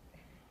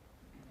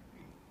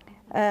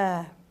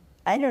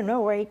 I don't know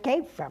where he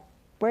came from.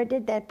 Where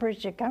did that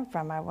person come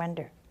from, I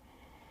wonder?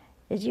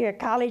 Is he a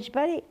college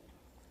buddy?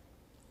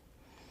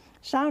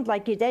 Sounds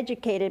like he's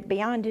educated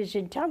beyond his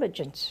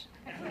intelligence.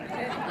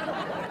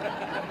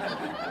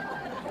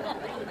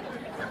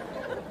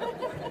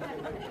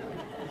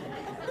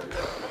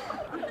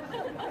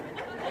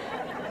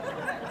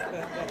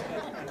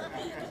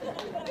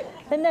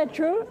 Isn't that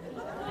true?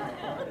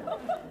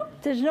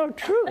 There's no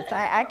truth.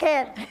 I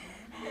can't.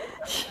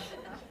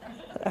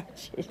 Oh,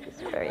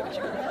 Jesus, very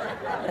true.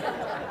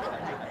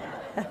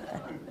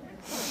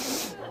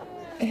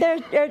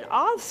 There's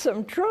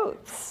awesome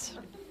truths.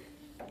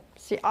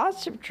 See,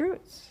 awesome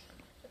truths.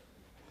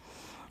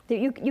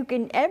 You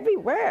can,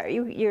 everywhere,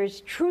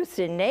 there's truth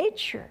in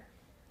nature.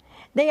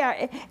 They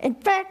are, in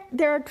fact,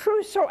 there are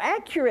truths so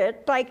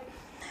accurate, like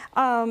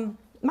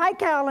my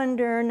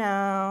calendar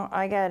now,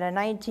 I got a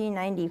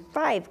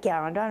 1995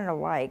 calendar. I don't know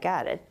why I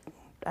got it.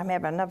 I'm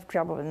having enough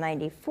trouble with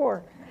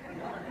 94.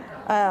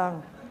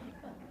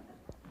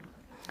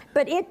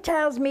 But it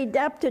tells me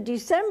up to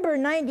December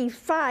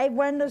 95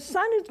 when the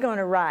sun is going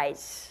to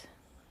rise.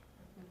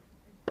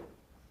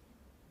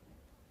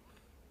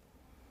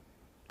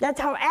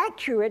 That's how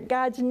accurate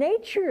God's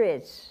nature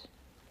is.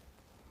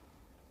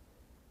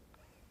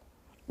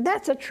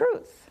 That's a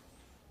truth.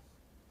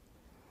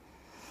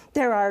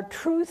 There are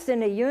truths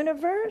in the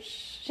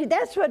universe. See,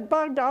 that's what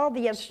bugged all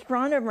the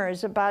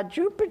astronomers about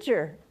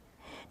Jupiter.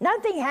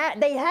 Nothing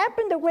they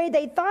happened the way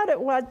they thought it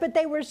was, but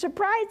they were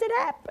surprised it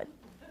happened.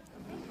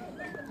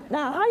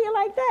 Now, how you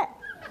like that?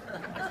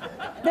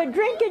 They're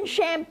drinking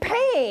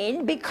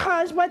champagne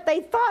because what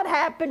they thought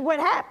happened would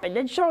happen.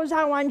 It shows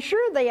how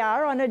unsure they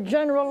are on a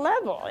general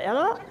level, you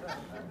know?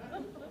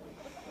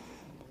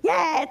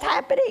 Yeah, it's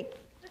happening.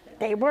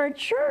 They weren't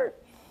sure.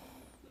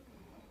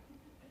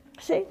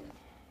 See?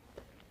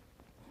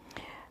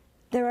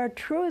 There are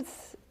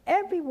truths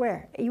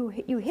everywhere. You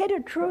hit a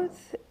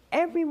truth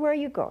everywhere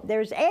you go.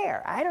 There's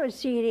air. I don't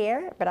see the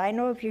air, but I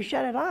know if you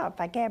shut it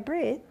off, I can't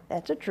breathe.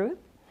 That's a truth.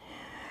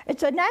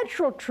 It's a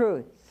natural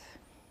truth.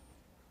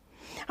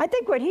 I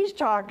think what he's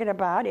talking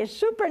about is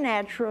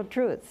supernatural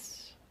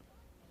truths.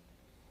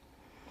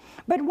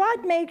 But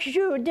what makes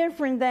you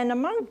different than a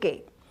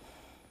monkey?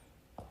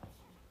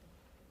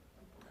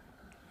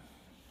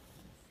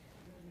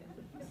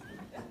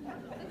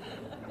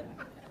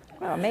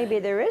 Well, maybe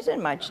there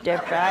isn't much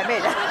different. I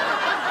mean,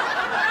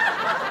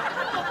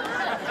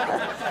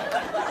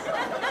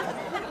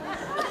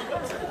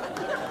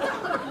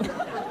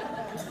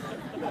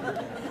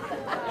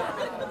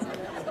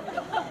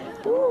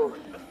 ooh.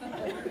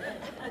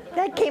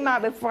 That came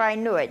out before I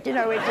knew it. You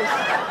know, it just.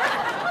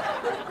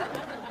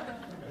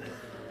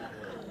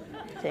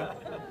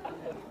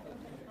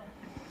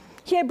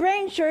 See, a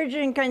brain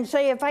surgeon can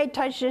say, if I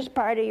touch this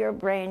part of your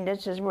brain,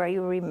 this is where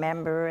you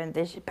remember, and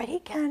this, but he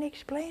can't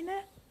explain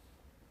it.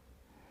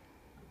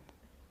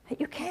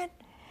 You can't.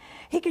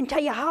 He can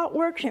tell you how it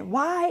works and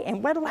why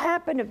and what will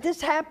happen if this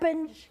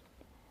happens,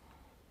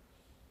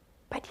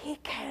 but he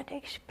can't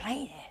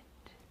explain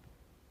it.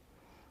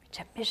 It's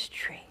a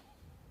mystery,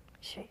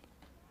 see.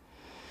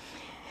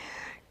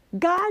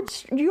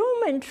 God's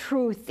human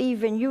truth,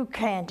 even you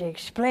can't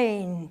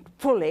explain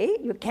fully.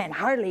 You can't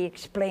hardly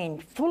explain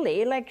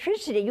fully.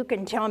 Electricity, you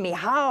can tell me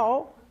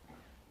how.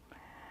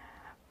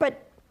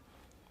 But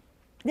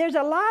there's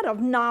a lot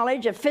of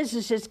knowledge. A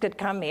physicist could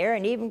come here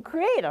and even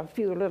create a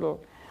few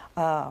little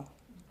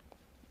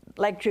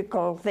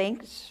electrical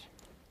things.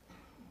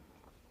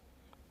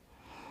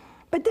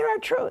 But there are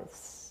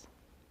truths.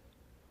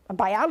 A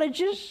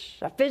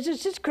biologist, a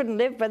physicist couldn't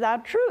live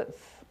without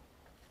truth.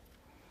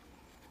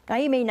 Now,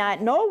 you may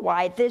not know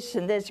why this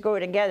and this go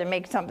together and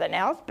make something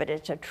else, but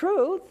it's a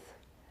truth.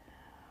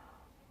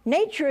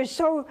 Nature is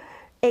so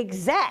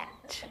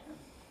exact.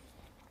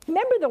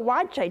 Remember the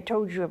watch I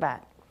told you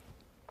about?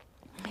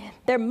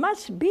 There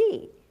must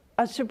be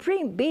a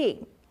supreme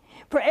being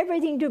for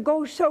everything to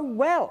go so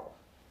well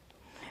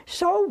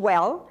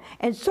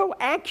and so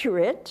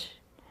accurate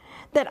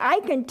that I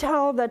can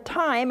tell the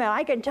time, and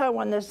I can tell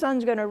when the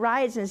sun's going to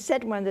rise and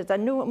set, when there's a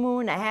new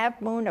moon, a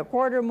half moon, a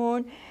quarter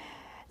moon,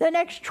 the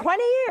next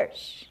 20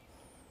 years.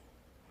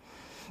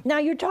 Now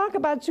you talk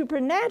about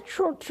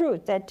supernatural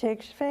truth, that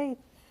takes faith.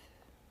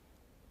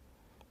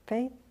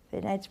 Faith,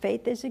 and that's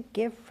faith is a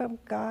gift from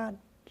God.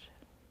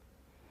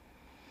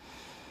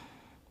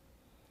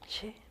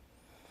 See?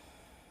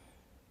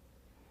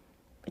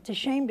 It's a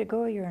shame to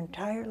go your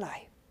entire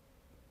life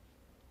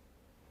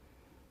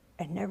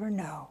and never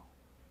know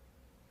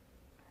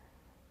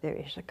there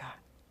is a God,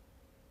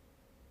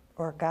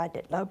 or a God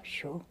that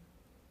loves you,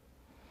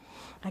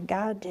 a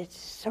God that's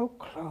so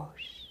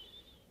close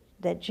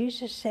that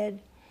Jesus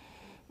said,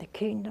 the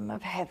kingdom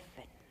of heaven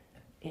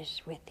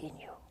is within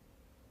you.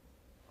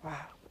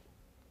 Wow.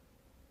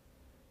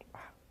 Wow.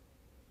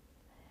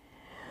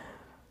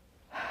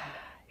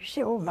 You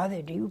say, oh,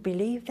 Mother, do you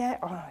believe that?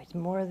 Oh, it's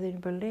more than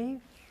belief.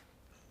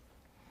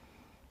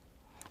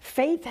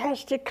 Faith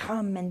has to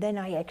come, and then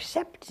I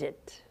accept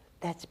it.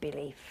 That's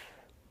belief.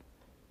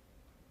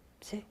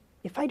 See,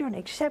 if I don't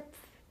accept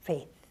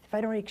faith, if I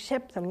don't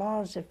accept the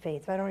laws of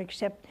faith, if I don't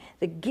accept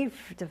the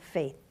gift of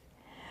faith,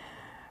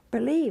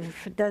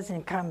 belief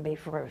doesn't come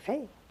before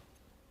faith.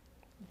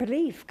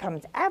 Belief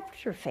comes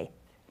after faith.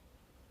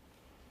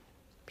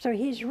 So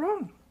he's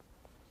wrong.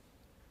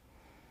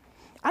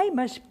 I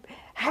must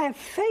have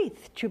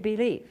faith to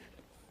believe.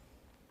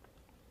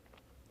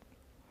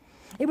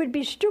 It would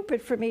be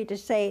stupid for me to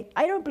say,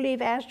 I don't believe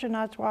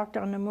astronauts walked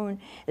on the moon.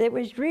 It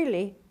was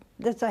really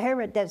the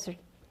Sahara Desert.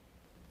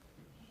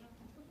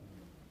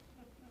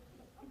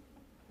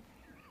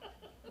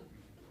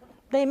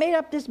 They made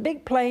up this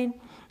big plane,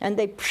 and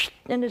they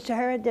in the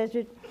Sahara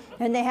Desert,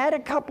 and they had a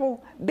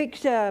couple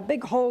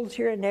big holes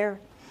here and there,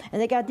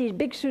 and they got these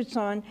big suits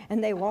on,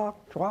 and they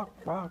walked,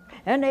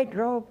 and they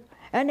drove,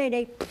 and then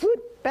they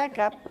put back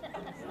up.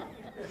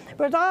 It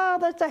was all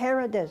the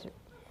Sahara Desert.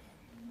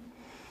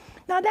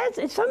 Now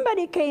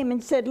somebody came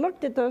and said,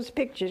 looked at those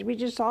pictures. We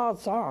just all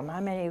saw them,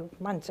 how many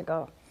months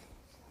ago?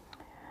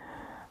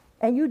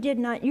 And you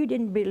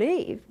didn't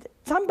believe.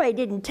 Somebody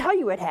didn't tell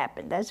you what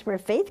happened. That's where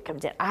faith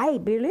comes in. I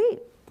believe.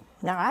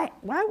 Now,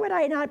 why would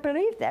I not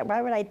believe that?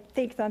 Why would I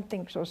think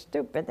something so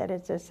stupid that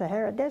it's a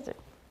Sahara Desert?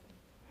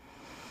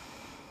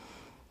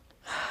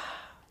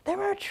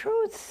 There are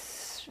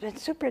truths, and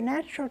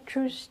supernatural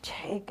truths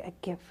take a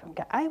gift from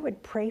God. I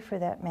would pray for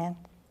that man,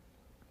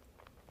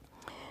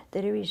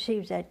 that he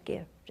receives that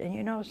gift. And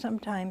you know,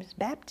 sometimes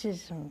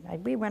baptism,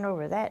 we went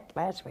over that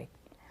last week.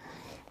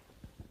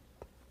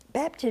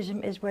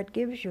 Baptism is what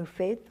gives you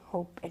faith,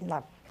 hope, and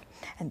love.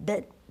 And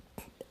then,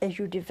 as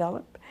you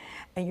develop,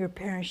 and your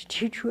parents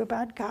teach you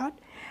about God,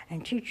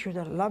 and teach you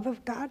the love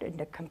of God, and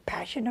the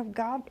compassion of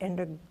God, and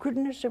the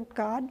goodness of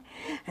God,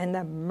 and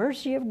the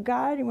mercy of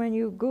God when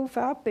you goof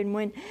up, and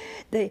when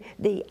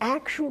the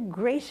actual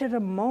grace of the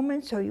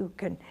moment, so you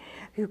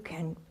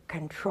can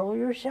control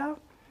yourself,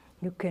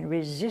 you can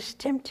resist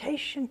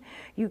temptation,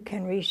 you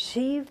can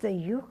receive the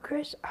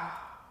Eucharist. Oh,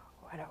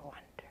 what a wonder.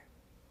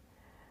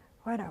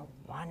 What a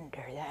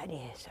wonder that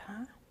is,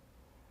 huh?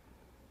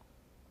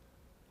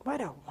 What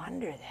a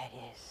wonder that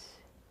is.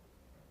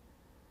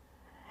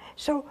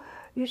 So,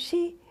 you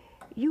see,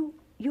 you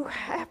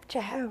have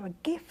to have a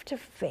gift of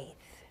faith.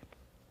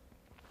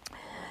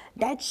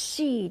 That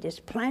seed is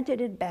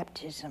planted at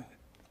baptism.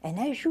 And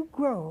as you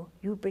grow,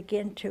 you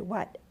begin to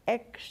what?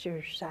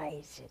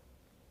 Exercise it.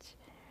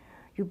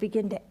 You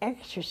begin to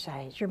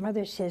exercise. Your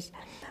mother says,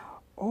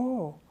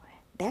 oh,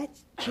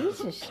 that's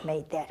Jesus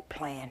made that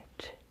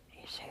plant.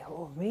 You say,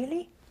 oh,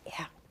 really?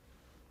 Yeah.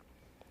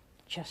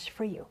 Just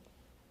for you.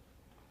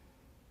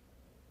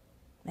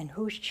 And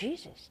who's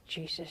Jesus?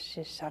 Jesus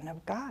is Son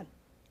of God.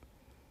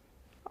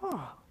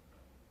 Oh.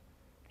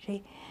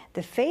 See,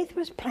 the faith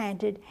was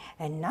planted,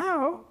 and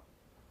now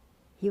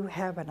you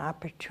have an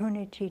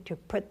opportunity to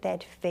put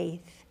that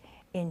faith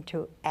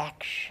into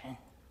action.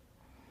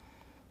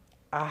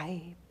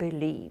 I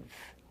believe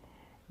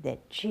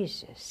that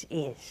Jesus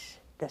is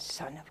the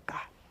Son of God.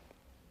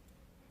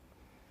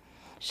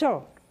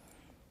 So,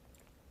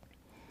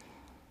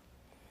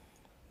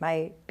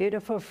 my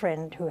beautiful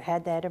friend who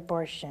had that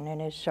abortion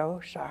and is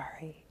so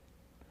sorry,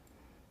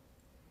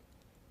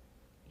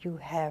 you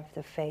have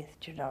the faith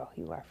to know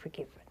you are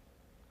forgiven.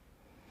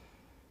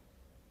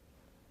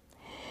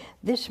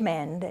 This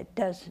man that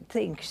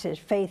thinks his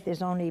faith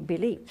is only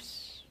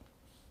beliefs.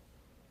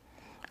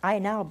 I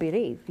now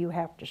believe you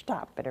have to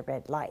stop at a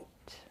red light.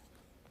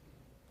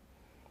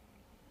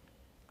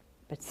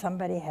 But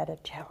somebody had to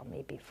tell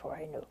me before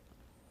I knew.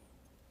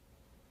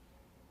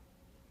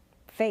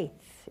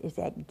 Faith is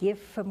that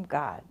gift from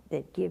God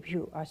that gives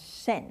you a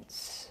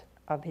sense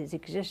of His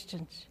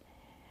existence,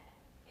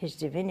 His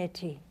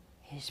divinity,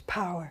 His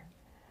power,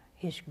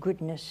 His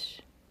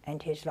goodness,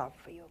 and His love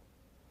for you.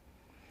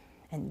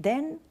 And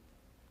then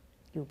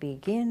you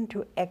begin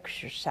to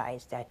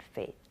exercise that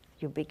faith.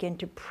 You begin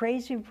to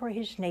praise Him for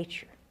His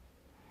nature.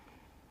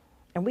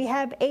 And we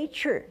have a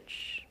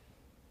church.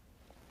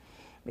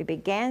 We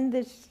began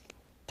this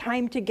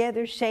time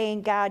together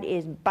saying God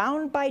is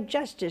bound by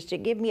justice to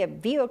give me a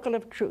vehicle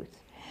of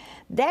truth.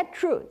 That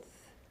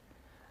truth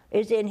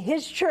is in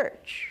His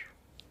church.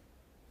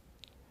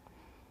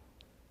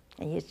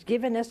 And He's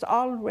given us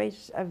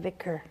always a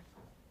vicar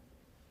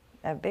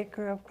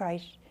of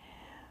Christ,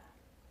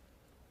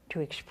 to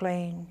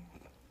explain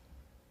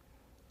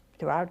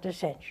throughout the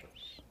centuries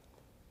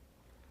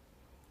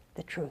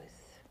the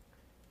truth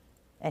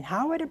and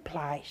how it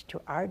applies to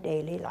our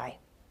daily life.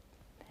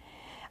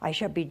 I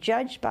shall be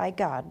judged by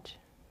God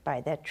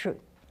by that truth.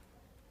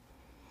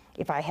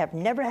 If I have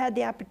never had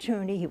the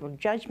opportunity, He will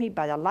judge me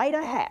by the light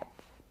I have.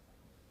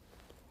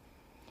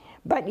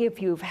 But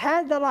if you've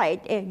had the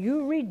light and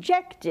you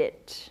reject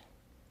it,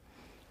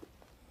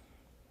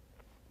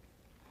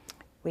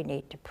 we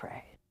need to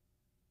pray.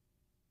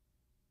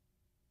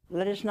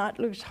 Let us not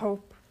lose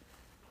hope.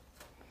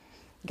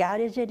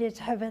 God is in His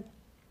heaven.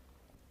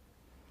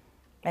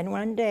 And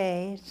one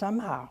day,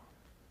 somehow,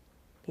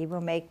 He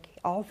will make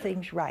all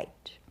things right.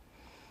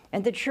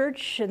 And the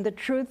church and the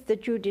truth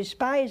that you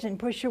despise and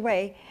push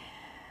away,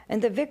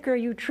 and the vicar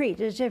you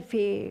treat as if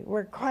he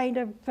were kind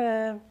of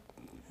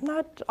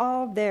not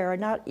all there,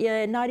 not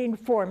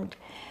informed,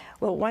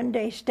 will one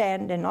day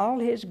stand in all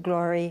His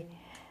glory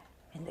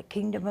in the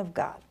kingdom of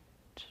God.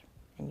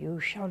 And you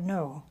shall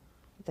know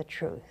the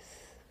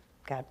truth.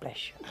 God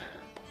bless you.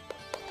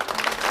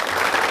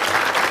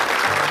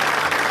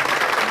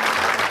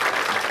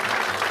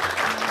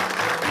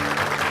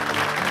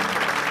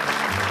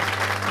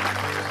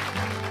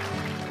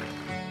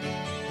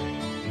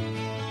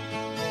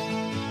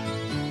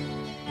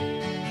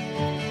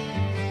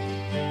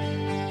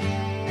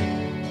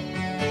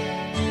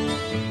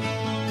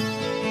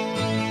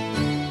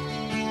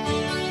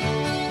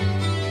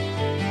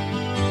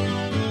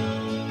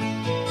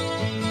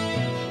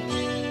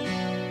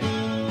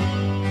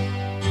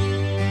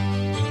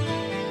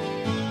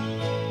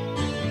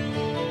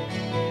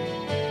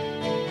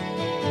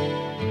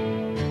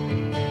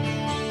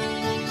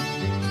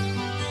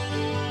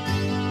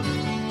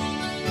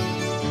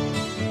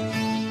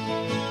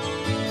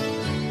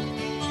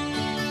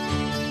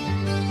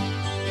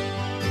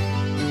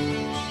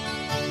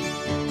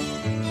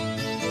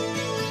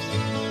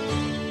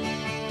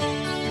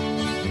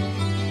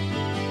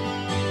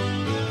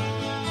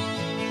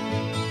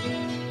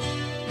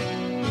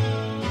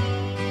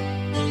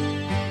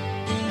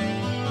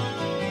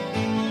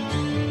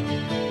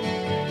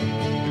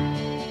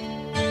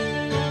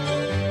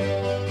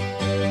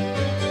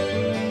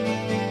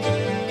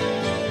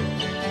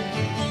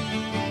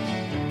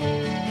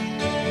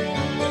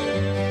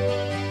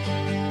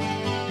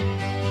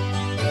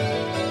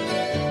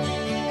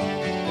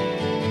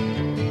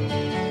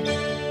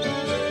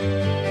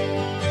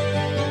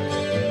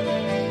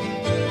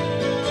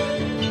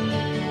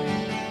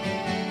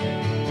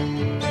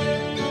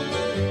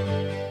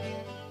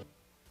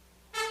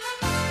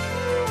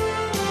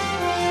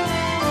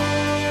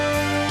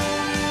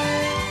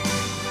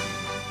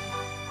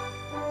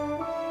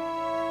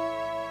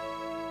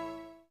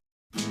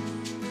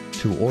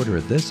 To order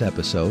this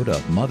episode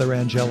of Mother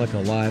Angelica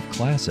Live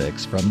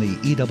Classics from the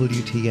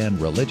EWTN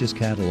Religious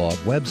Catalog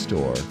web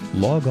store,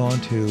 log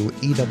on to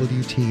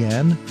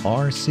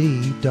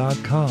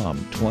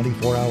EWTNRC.com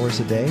 24 hours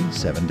a day,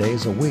 7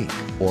 days a week,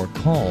 or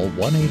call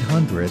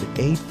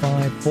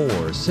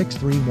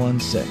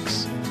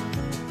 1-800-854-6316.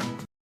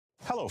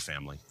 Hello,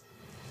 family.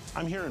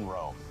 I'm here in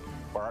Rome,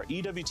 where our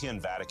EWTN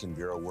Vatican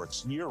Bureau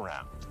works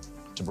year-round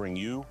to bring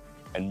you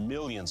and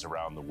millions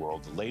around the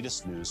world the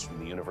latest news from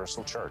the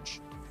Universal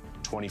Church,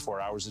 24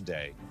 hours a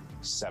day,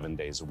 7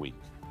 days a week.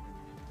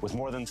 With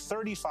more than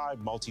 35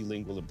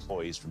 multilingual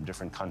employees from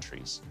different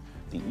countries,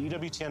 the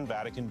EWTN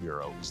Vatican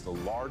Bureau is the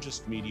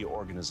largest media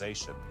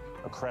organization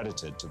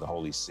accredited to the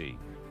Holy See.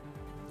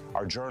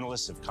 Our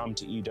journalists have come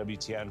to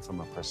EWTN from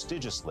a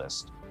prestigious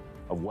list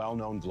of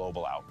well-known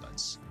global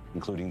outlets,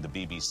 including the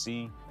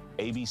BBC,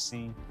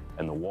 ABC,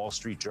 and the Wall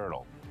Street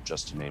Journal,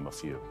 just to name a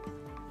few.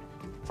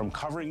 From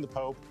covering the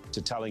Pope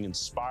to telling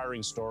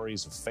inspiring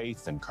stories of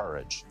faith and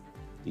courage,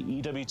 the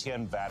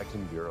EWTN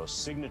Vatican Bureau's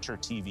signature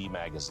TV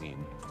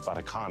magazine,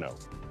 Vaticano,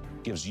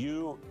 gives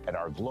you and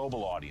our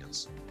global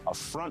audience a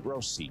front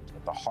row seat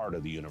at the heart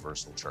of the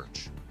Universal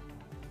Church.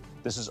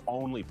 This is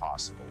only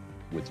possible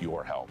with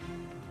your help.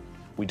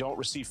 We don't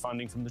receive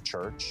funding from the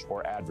church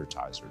or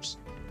advertisers.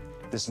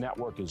 This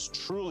network is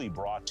truly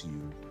brought to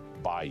you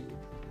by you.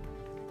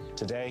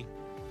 Today,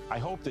 I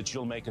hope that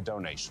you'll make a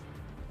donation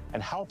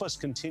and help us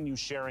continue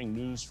sharing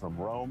news from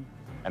Rome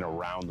and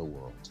around the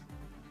world.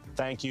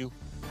 Thank you,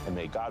 and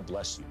may God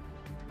bless you.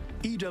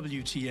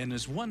 EWTN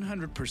is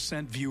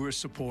 100% viewer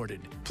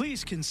supported.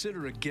 Please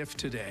consider a gift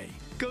today.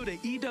 Go to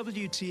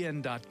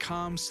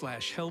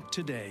EWTN.com/help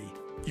today.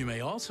 You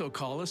may also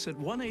call us at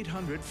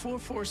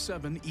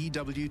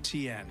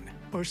 1-800-447-EWTN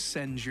or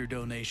send your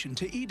donation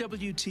to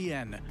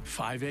EWTN,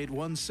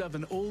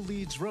 5817 Old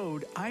Leeds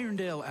Road,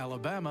 Irondale,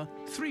 Alabama,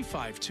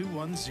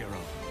 35210.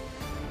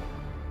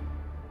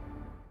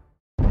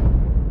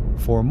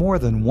 For more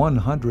than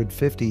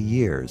 150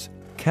 years,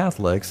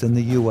 Catholics in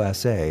the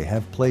USA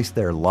have placed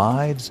their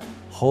lives,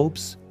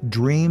 hopes,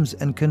 dreams,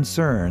 and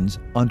concerns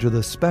under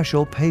the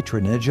special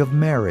patronage of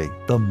Mary,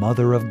 the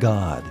Mother of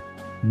God.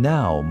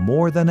 Now,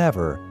 more than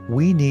ever,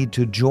 we need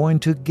to join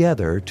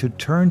together to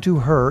turn to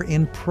her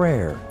in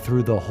prayer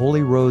through the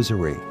Holy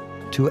Rosary,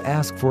 to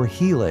ask for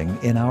healing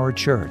in our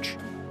church.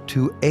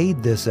 To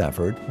aid this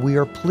effort, we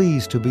are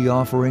pleased to be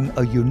offering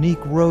a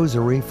unique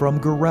rosary from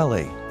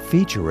Gorelli,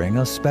 featuring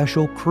a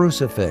special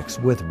crucifix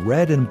with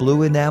red and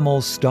blue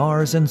enamel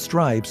stars and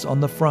stripes on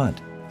the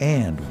front,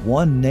 and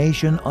One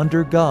Nation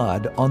Under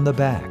God on the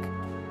back.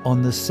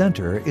 On the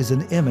center is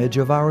an image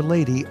of Our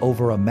Lady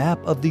over a map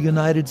of the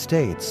United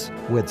States,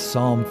 with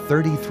Psalm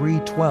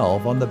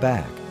 33:12 on the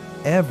back.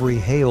 Every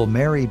Hail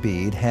Mary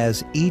bead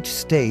has each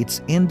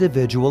state's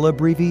individual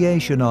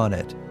abbreviation on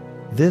it.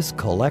 This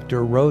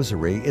collector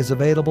rosary is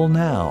available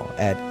now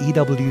at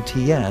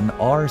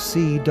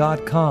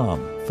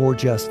EWTNRC.com for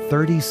just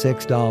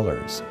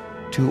 $36.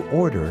 To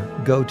order,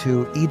 go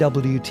to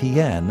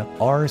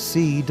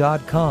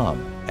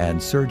EWTNRC.com and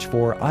search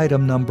for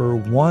item number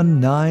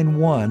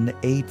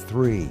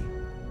 19183.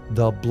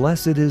 The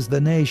Blessed is the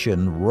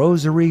Nation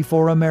Rosary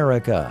for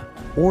America.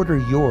 Order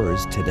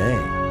yours today.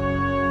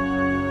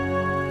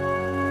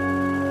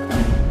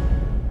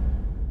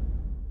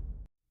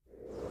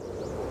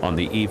 On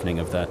the evening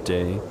of that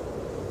day,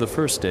 the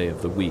first day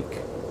of the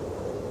week,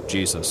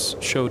 Jesus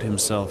showed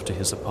himself to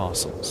his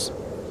apostles.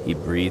 He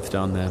breathed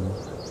on them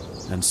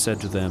and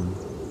said to them,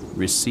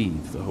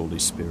 "Receive the Holy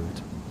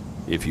Spirit.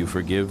 If you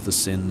forgive the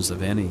sins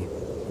of any,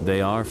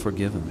 they are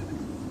forgiven.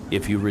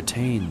 If you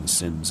retain the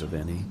sins of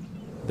any,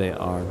 they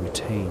are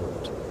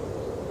retained."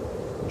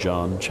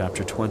 John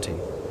chapter 20,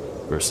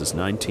 verses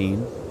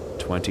 19,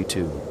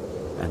 22,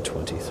 and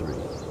 23.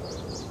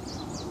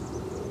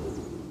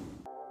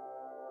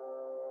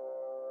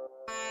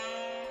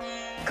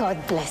 God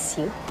bless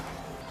you.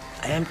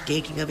 I am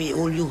taking away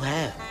all you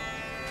have.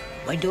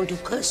 Why don't you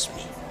curse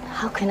me?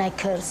 How can I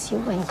curse you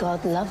when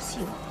God loves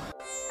you?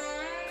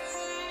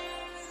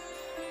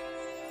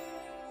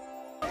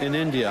 In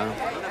India,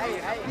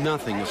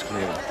 nothing is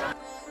clear.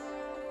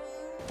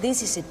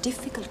 This is a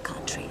difficult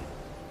country.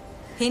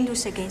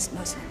 Hindus against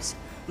Muslims,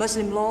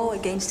 Muslim law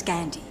against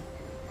Gandhi.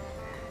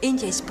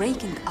 India is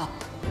breaking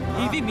up.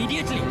 Leave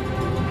immediately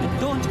and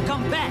don't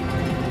come back.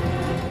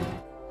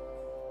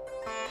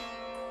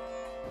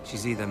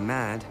 She's either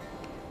mad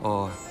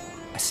or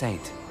a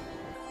saint.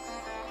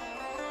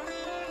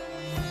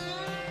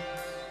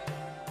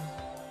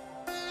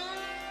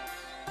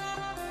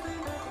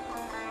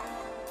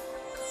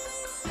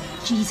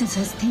 Jesus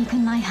has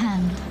taken my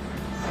hand,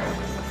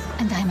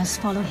 and I must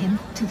follow him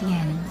to the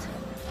end.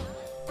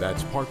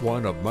 That's part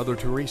one of Mother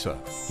Teresa,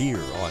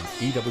 here on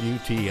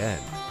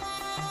EWTN.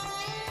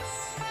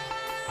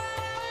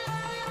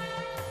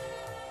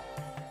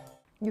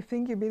 You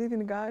think you believe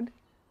in God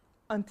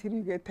until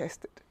you get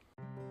tested.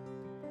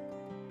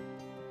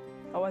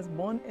 I was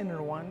born in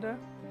Rwanda,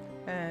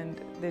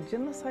 and the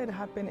genocide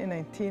happened in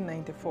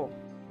 1994.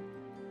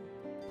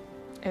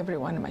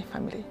 Everyone in my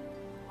family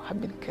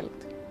have been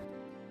killed.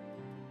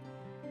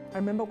 I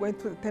remember going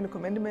through the 10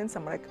 Commandments.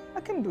 I'm like, I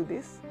can do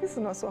this. This is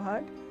not so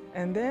hard.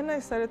 And then I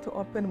started to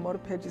open more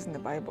pages in the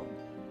Bible.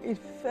 It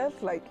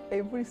felt like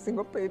every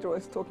single page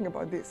was talking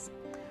about this.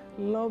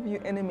 Love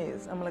your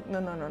enemies. I'm like, no,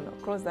 no, no, no,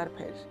 close that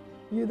page.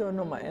 You don't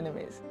know my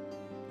enemies.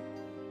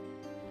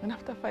 And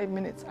after 5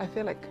 minutes, I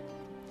felt like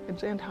a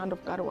giant hand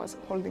of God was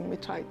holding me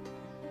tight.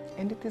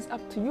 And it is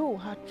up to you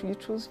how you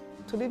choose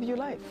to live your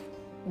life.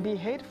 Be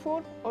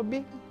hateful or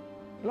be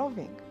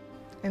loving.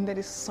 And there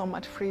is so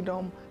much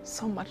freedom,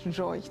 so much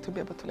joy to be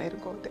able to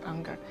let go of the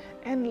anger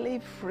and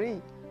live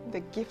free, the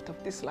gift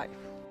of this life.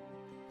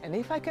 And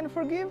if I can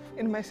forgive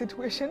in my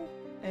situation,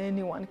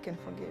 anyone can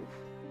forgive.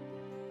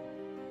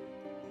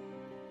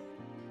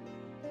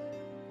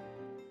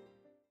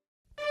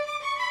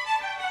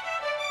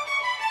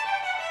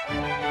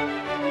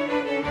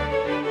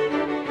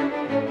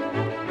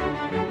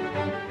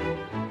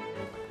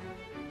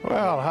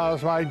 Well,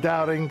 how's my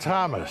doubting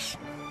Thomas?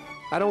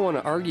 I don't want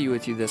to argue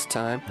with you this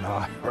time.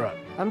 No, right.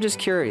 I'm just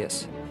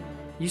curious.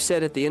 You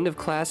said at the end of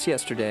class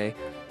yesterday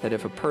that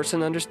if a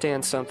person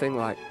understands something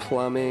like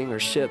plumbing or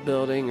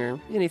shipbuilding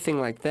or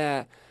anything like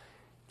that,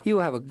 he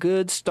will have a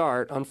good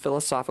start on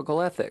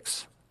philosophical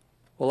ethics.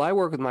 Well, I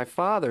work with my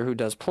father who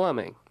does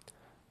plumbing.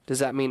 Does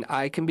that mean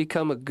I can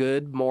become a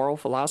good moral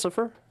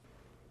philosopher?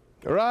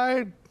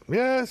 Right.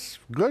 Yes,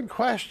 good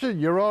question.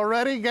 You're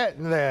already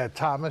getting there,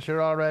 Thomas.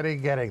 You're already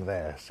getting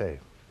there,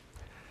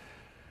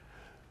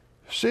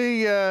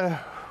 See,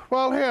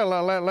 well, here,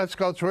 let's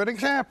go through an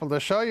example to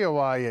show you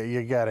why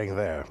you're getting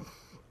there.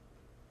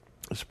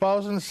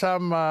 Supposing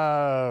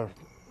well,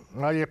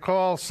 you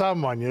call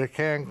someone, you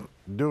can't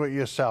do it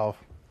yourself.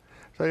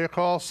 So you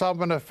call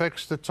someone to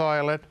fix the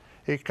toilet.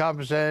 He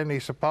comes in, he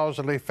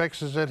supposedly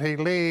fixes it, he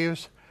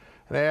leaves,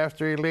 and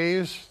after he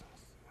leaves,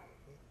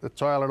 the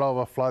toilet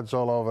overfloods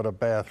all over the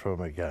bathroom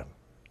again.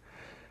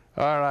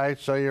 All right,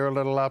 so you're a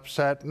little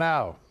upset.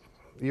 Now,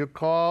 you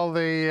call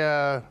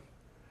the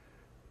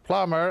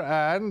plumber,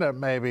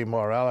 and maybe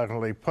more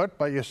elegantly put,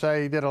 but you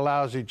say he did a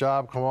lousy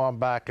job, come on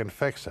back and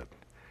fix it.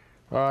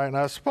 All right,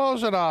 now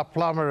supposing our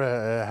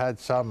plumber had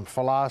some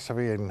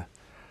philosophy in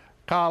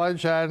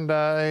college, and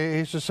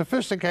he's a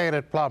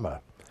sophisticated plumber.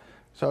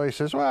 So he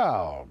says,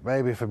 well,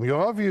 maybe from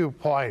your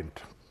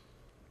viewpoint,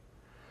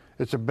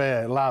 it's a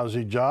bad,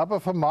 lousy job,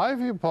 but from my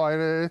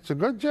viewpoint, it's a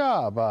good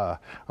job.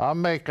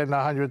 I'm making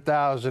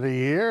 $100,000 a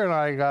year, and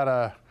I got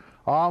a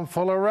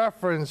armful of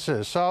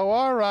references. So,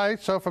 all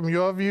right, so from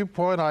your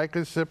viewpoint, I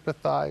can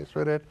sympathize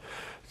with it.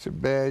 It's a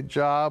bad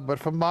job, but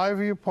from my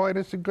viewpoint,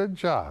 it's a good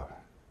job.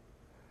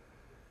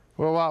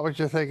 Well, what would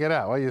you think of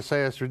that? Well, you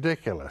say it's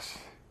ridiculous.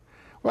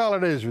 Well,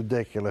 it is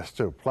ridiculous,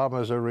 too.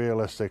 Plumbers are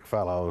realistic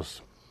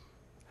fellows,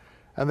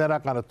 and they're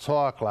not going to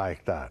talk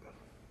like that.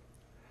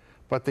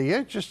 But the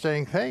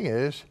interesting thing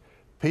is,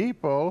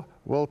 people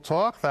will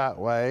talk that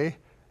way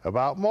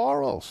about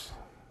morals,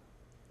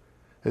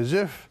 as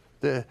if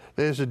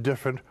there's a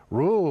different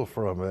rule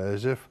for them,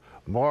 as if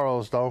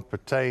morals don't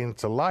pertain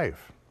to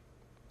life.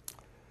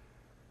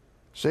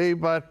 See,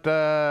 but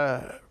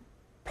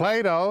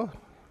Plato,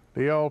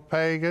 the old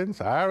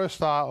pagans,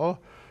 Aristotle,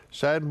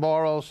 said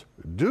morals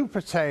do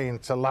pertain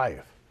to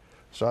life.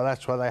 So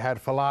that's why they had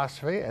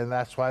philosophy, and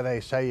that's why they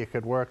say you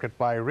could work it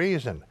by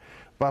reason.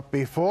 But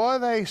before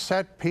they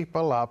set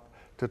people up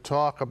to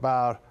talk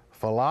about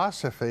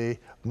philosophy,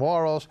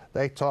 morals,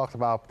 they talked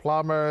about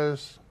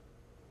plumbers,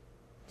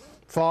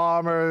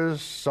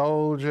 farmers,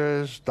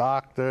 soldiers,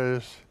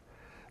 doctors.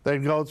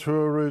 They'd go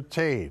through a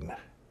routine.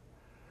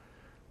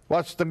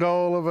 What's the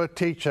goal of a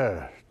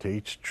teacher?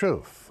 Teach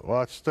truth.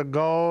 What's the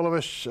goal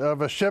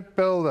of a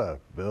shipbuilder?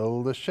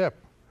 Build a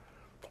ship.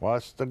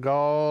 What's the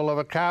goal of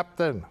a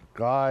captain?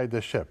 Guide the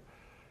ship.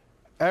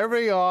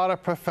 Every art or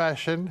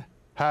profession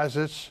has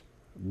its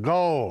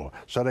goal.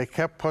 So they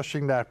kept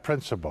pushing that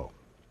principle.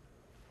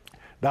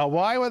 Now,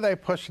 why were they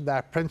pushing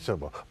that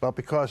principle? Well,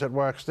 because it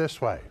works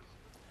this way.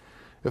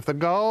 If the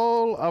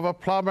goal of a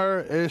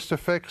plumber is to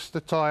fix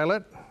the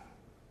toilet,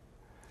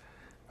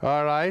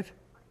 all right,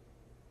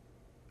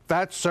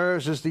 that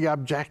serves as the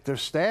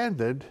objective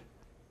standard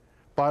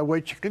by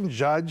which you can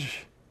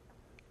judge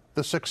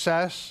the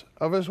success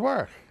of his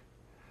work.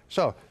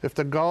 So if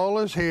the goal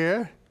is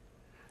here,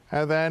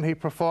 and then he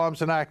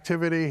performs an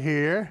activity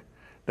here,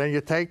 then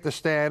you take the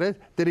standard,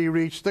 did he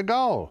reach the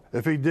goal?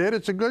 If he did,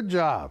 it's a good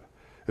job.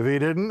 If he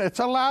didn't, it's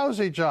a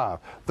lousy job.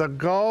 The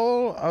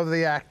goal of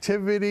the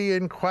activity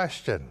in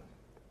question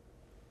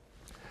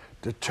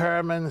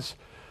determines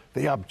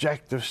the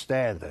objective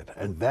standard.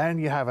 And then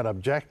you have an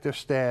objective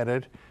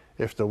standard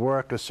if the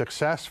work is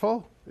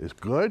successful, is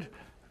good,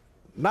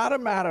 not a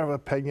matter of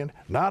opinion,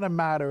 not a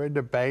matter of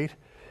debate.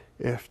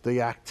 If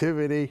the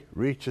activity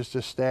reaches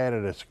the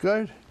standard, it's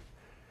good.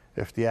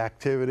 If the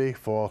activity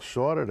falls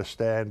short of the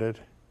standard,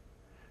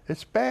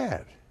 it's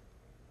bad.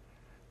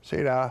 See,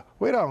 now,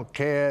 we don't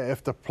care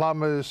if the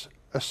plumber's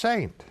a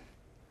saint.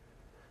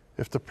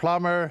 If the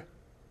plumber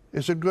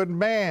is a good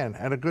man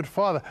and a good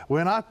father.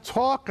 We're not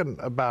talking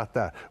about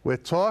that. We're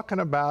talking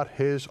about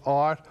his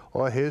art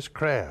or his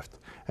craft.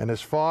 And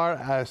as far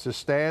as the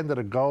standard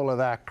or goal of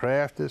that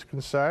craft is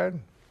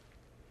concerned,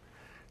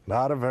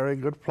 not a very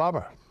good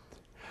plumber.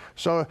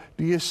 So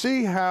do you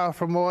see how,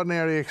 from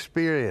ordinary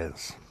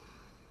experience,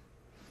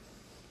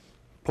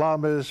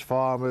 plumbers,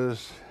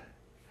 farmers,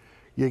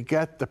 you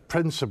get the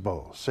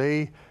principle?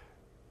 See,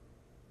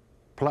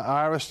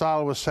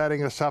 Aristotle was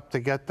setting us up to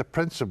get the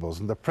principles.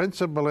 And the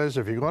principle is,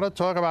 if you're going to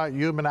talk about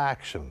human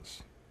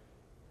actions,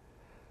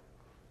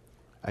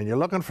 and you're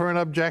looking for an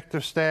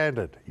objective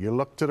standard, you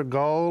look to the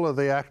goal of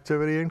the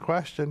activity in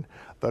question.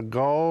 The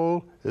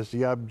goal is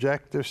the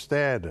objective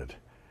standard.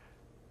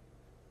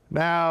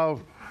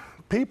 Now,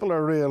 people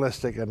are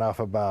realistic enough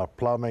about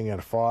plumbing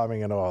and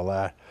farming and all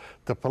that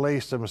to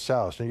police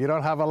themselves. And you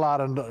don't have a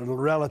lot of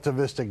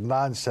relativistic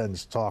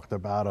nonsense talked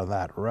about in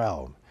that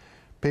realm.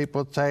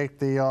 People take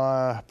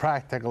the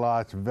practical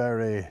arts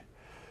very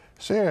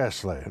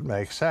seriously. It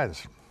makes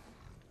sense.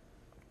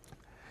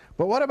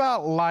 But what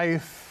about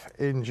life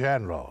in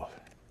general?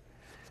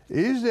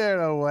 Is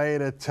there a way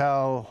to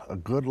tell a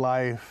good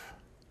life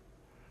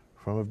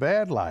from a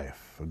bad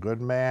life, a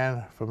good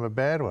man from a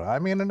bad one? I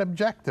mean, an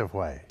objective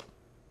way.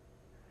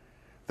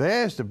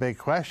 There's the big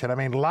question. I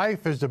mean,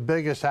 life is the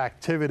biggest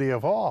activity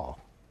of all.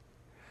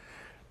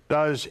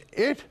 Does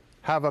it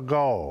have a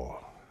goal,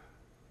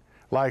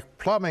 like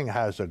plumbing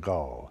has a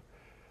goal,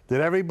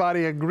 that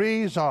everybody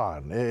agrees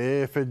on?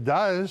 If it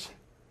does,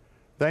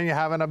 then you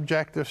have an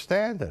objective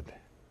standard.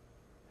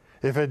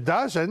 If it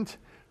doesn't,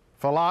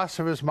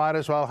 philosophers might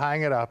as well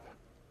hang it up.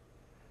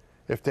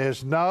 If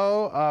there's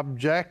no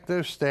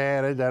objective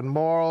standard, then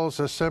morals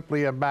are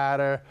simply a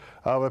matter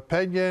of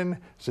opinion.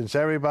 Since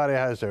everybody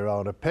has their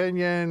own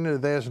opinion,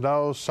 there's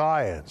no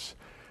science.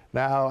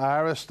 Now,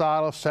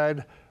 Aristotle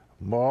said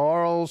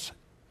morals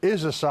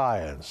is a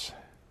science.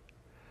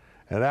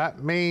 And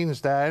that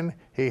means then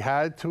he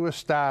had to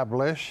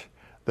establish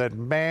that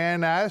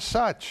man as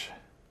such,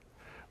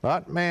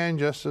 not man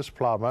just as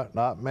plumber,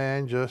 not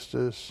man just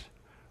as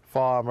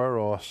farmer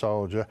or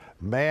soldier,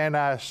 man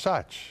as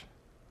such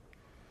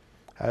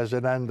has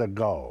an end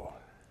goal.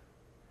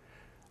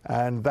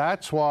 And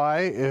that's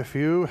why, if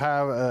you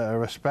have a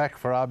respect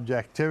for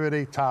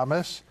objectivity,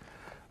 Thomas,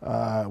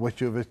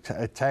 which you've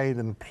attained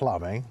in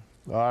plumbing,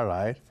 all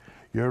right,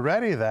 you're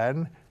ready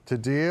then to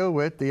deal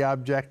with the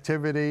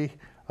objectivity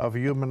of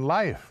human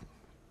life.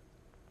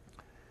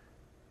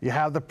 You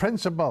have the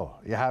principle,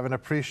 you have an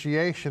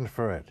appreciation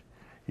for it.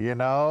 You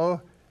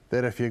know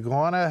that if you're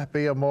going to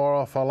be a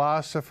moral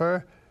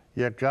philosopher,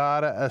 you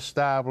gotta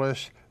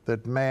establish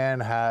that man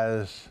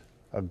has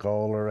a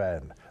goal or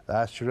end.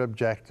 That's your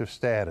objective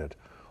standard.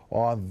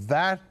 On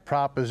that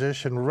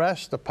proposition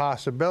rests the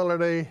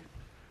possibility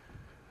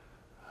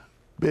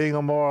being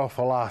a moral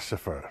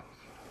philosopher.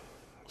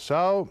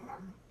 So,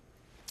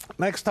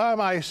 next time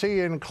I see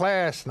you in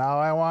class now,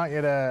 I want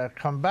you to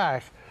come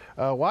back.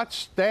 What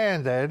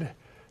standard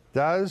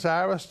does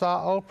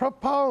Aristotle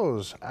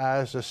propose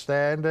as a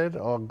standard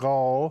or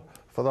goal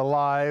for the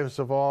lives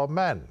of all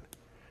men?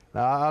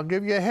 Now, I'll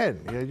give you a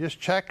hint. You just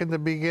check in the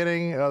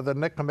beginning of the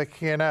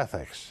Nicomachean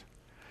Ethics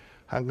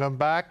and come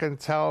back and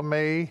tell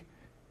me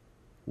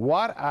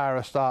what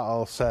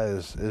Aristotle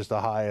says is the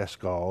highest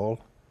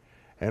goal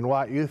and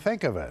what you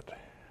think of it.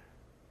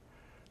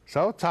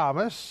 So,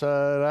 Thomas,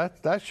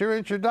 that's your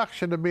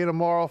introduction to being a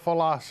moral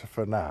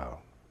philosopher now.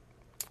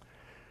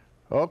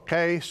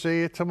 Okay, see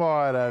you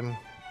tomorrow then.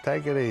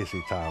 Take it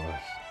easy,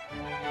 Thomas.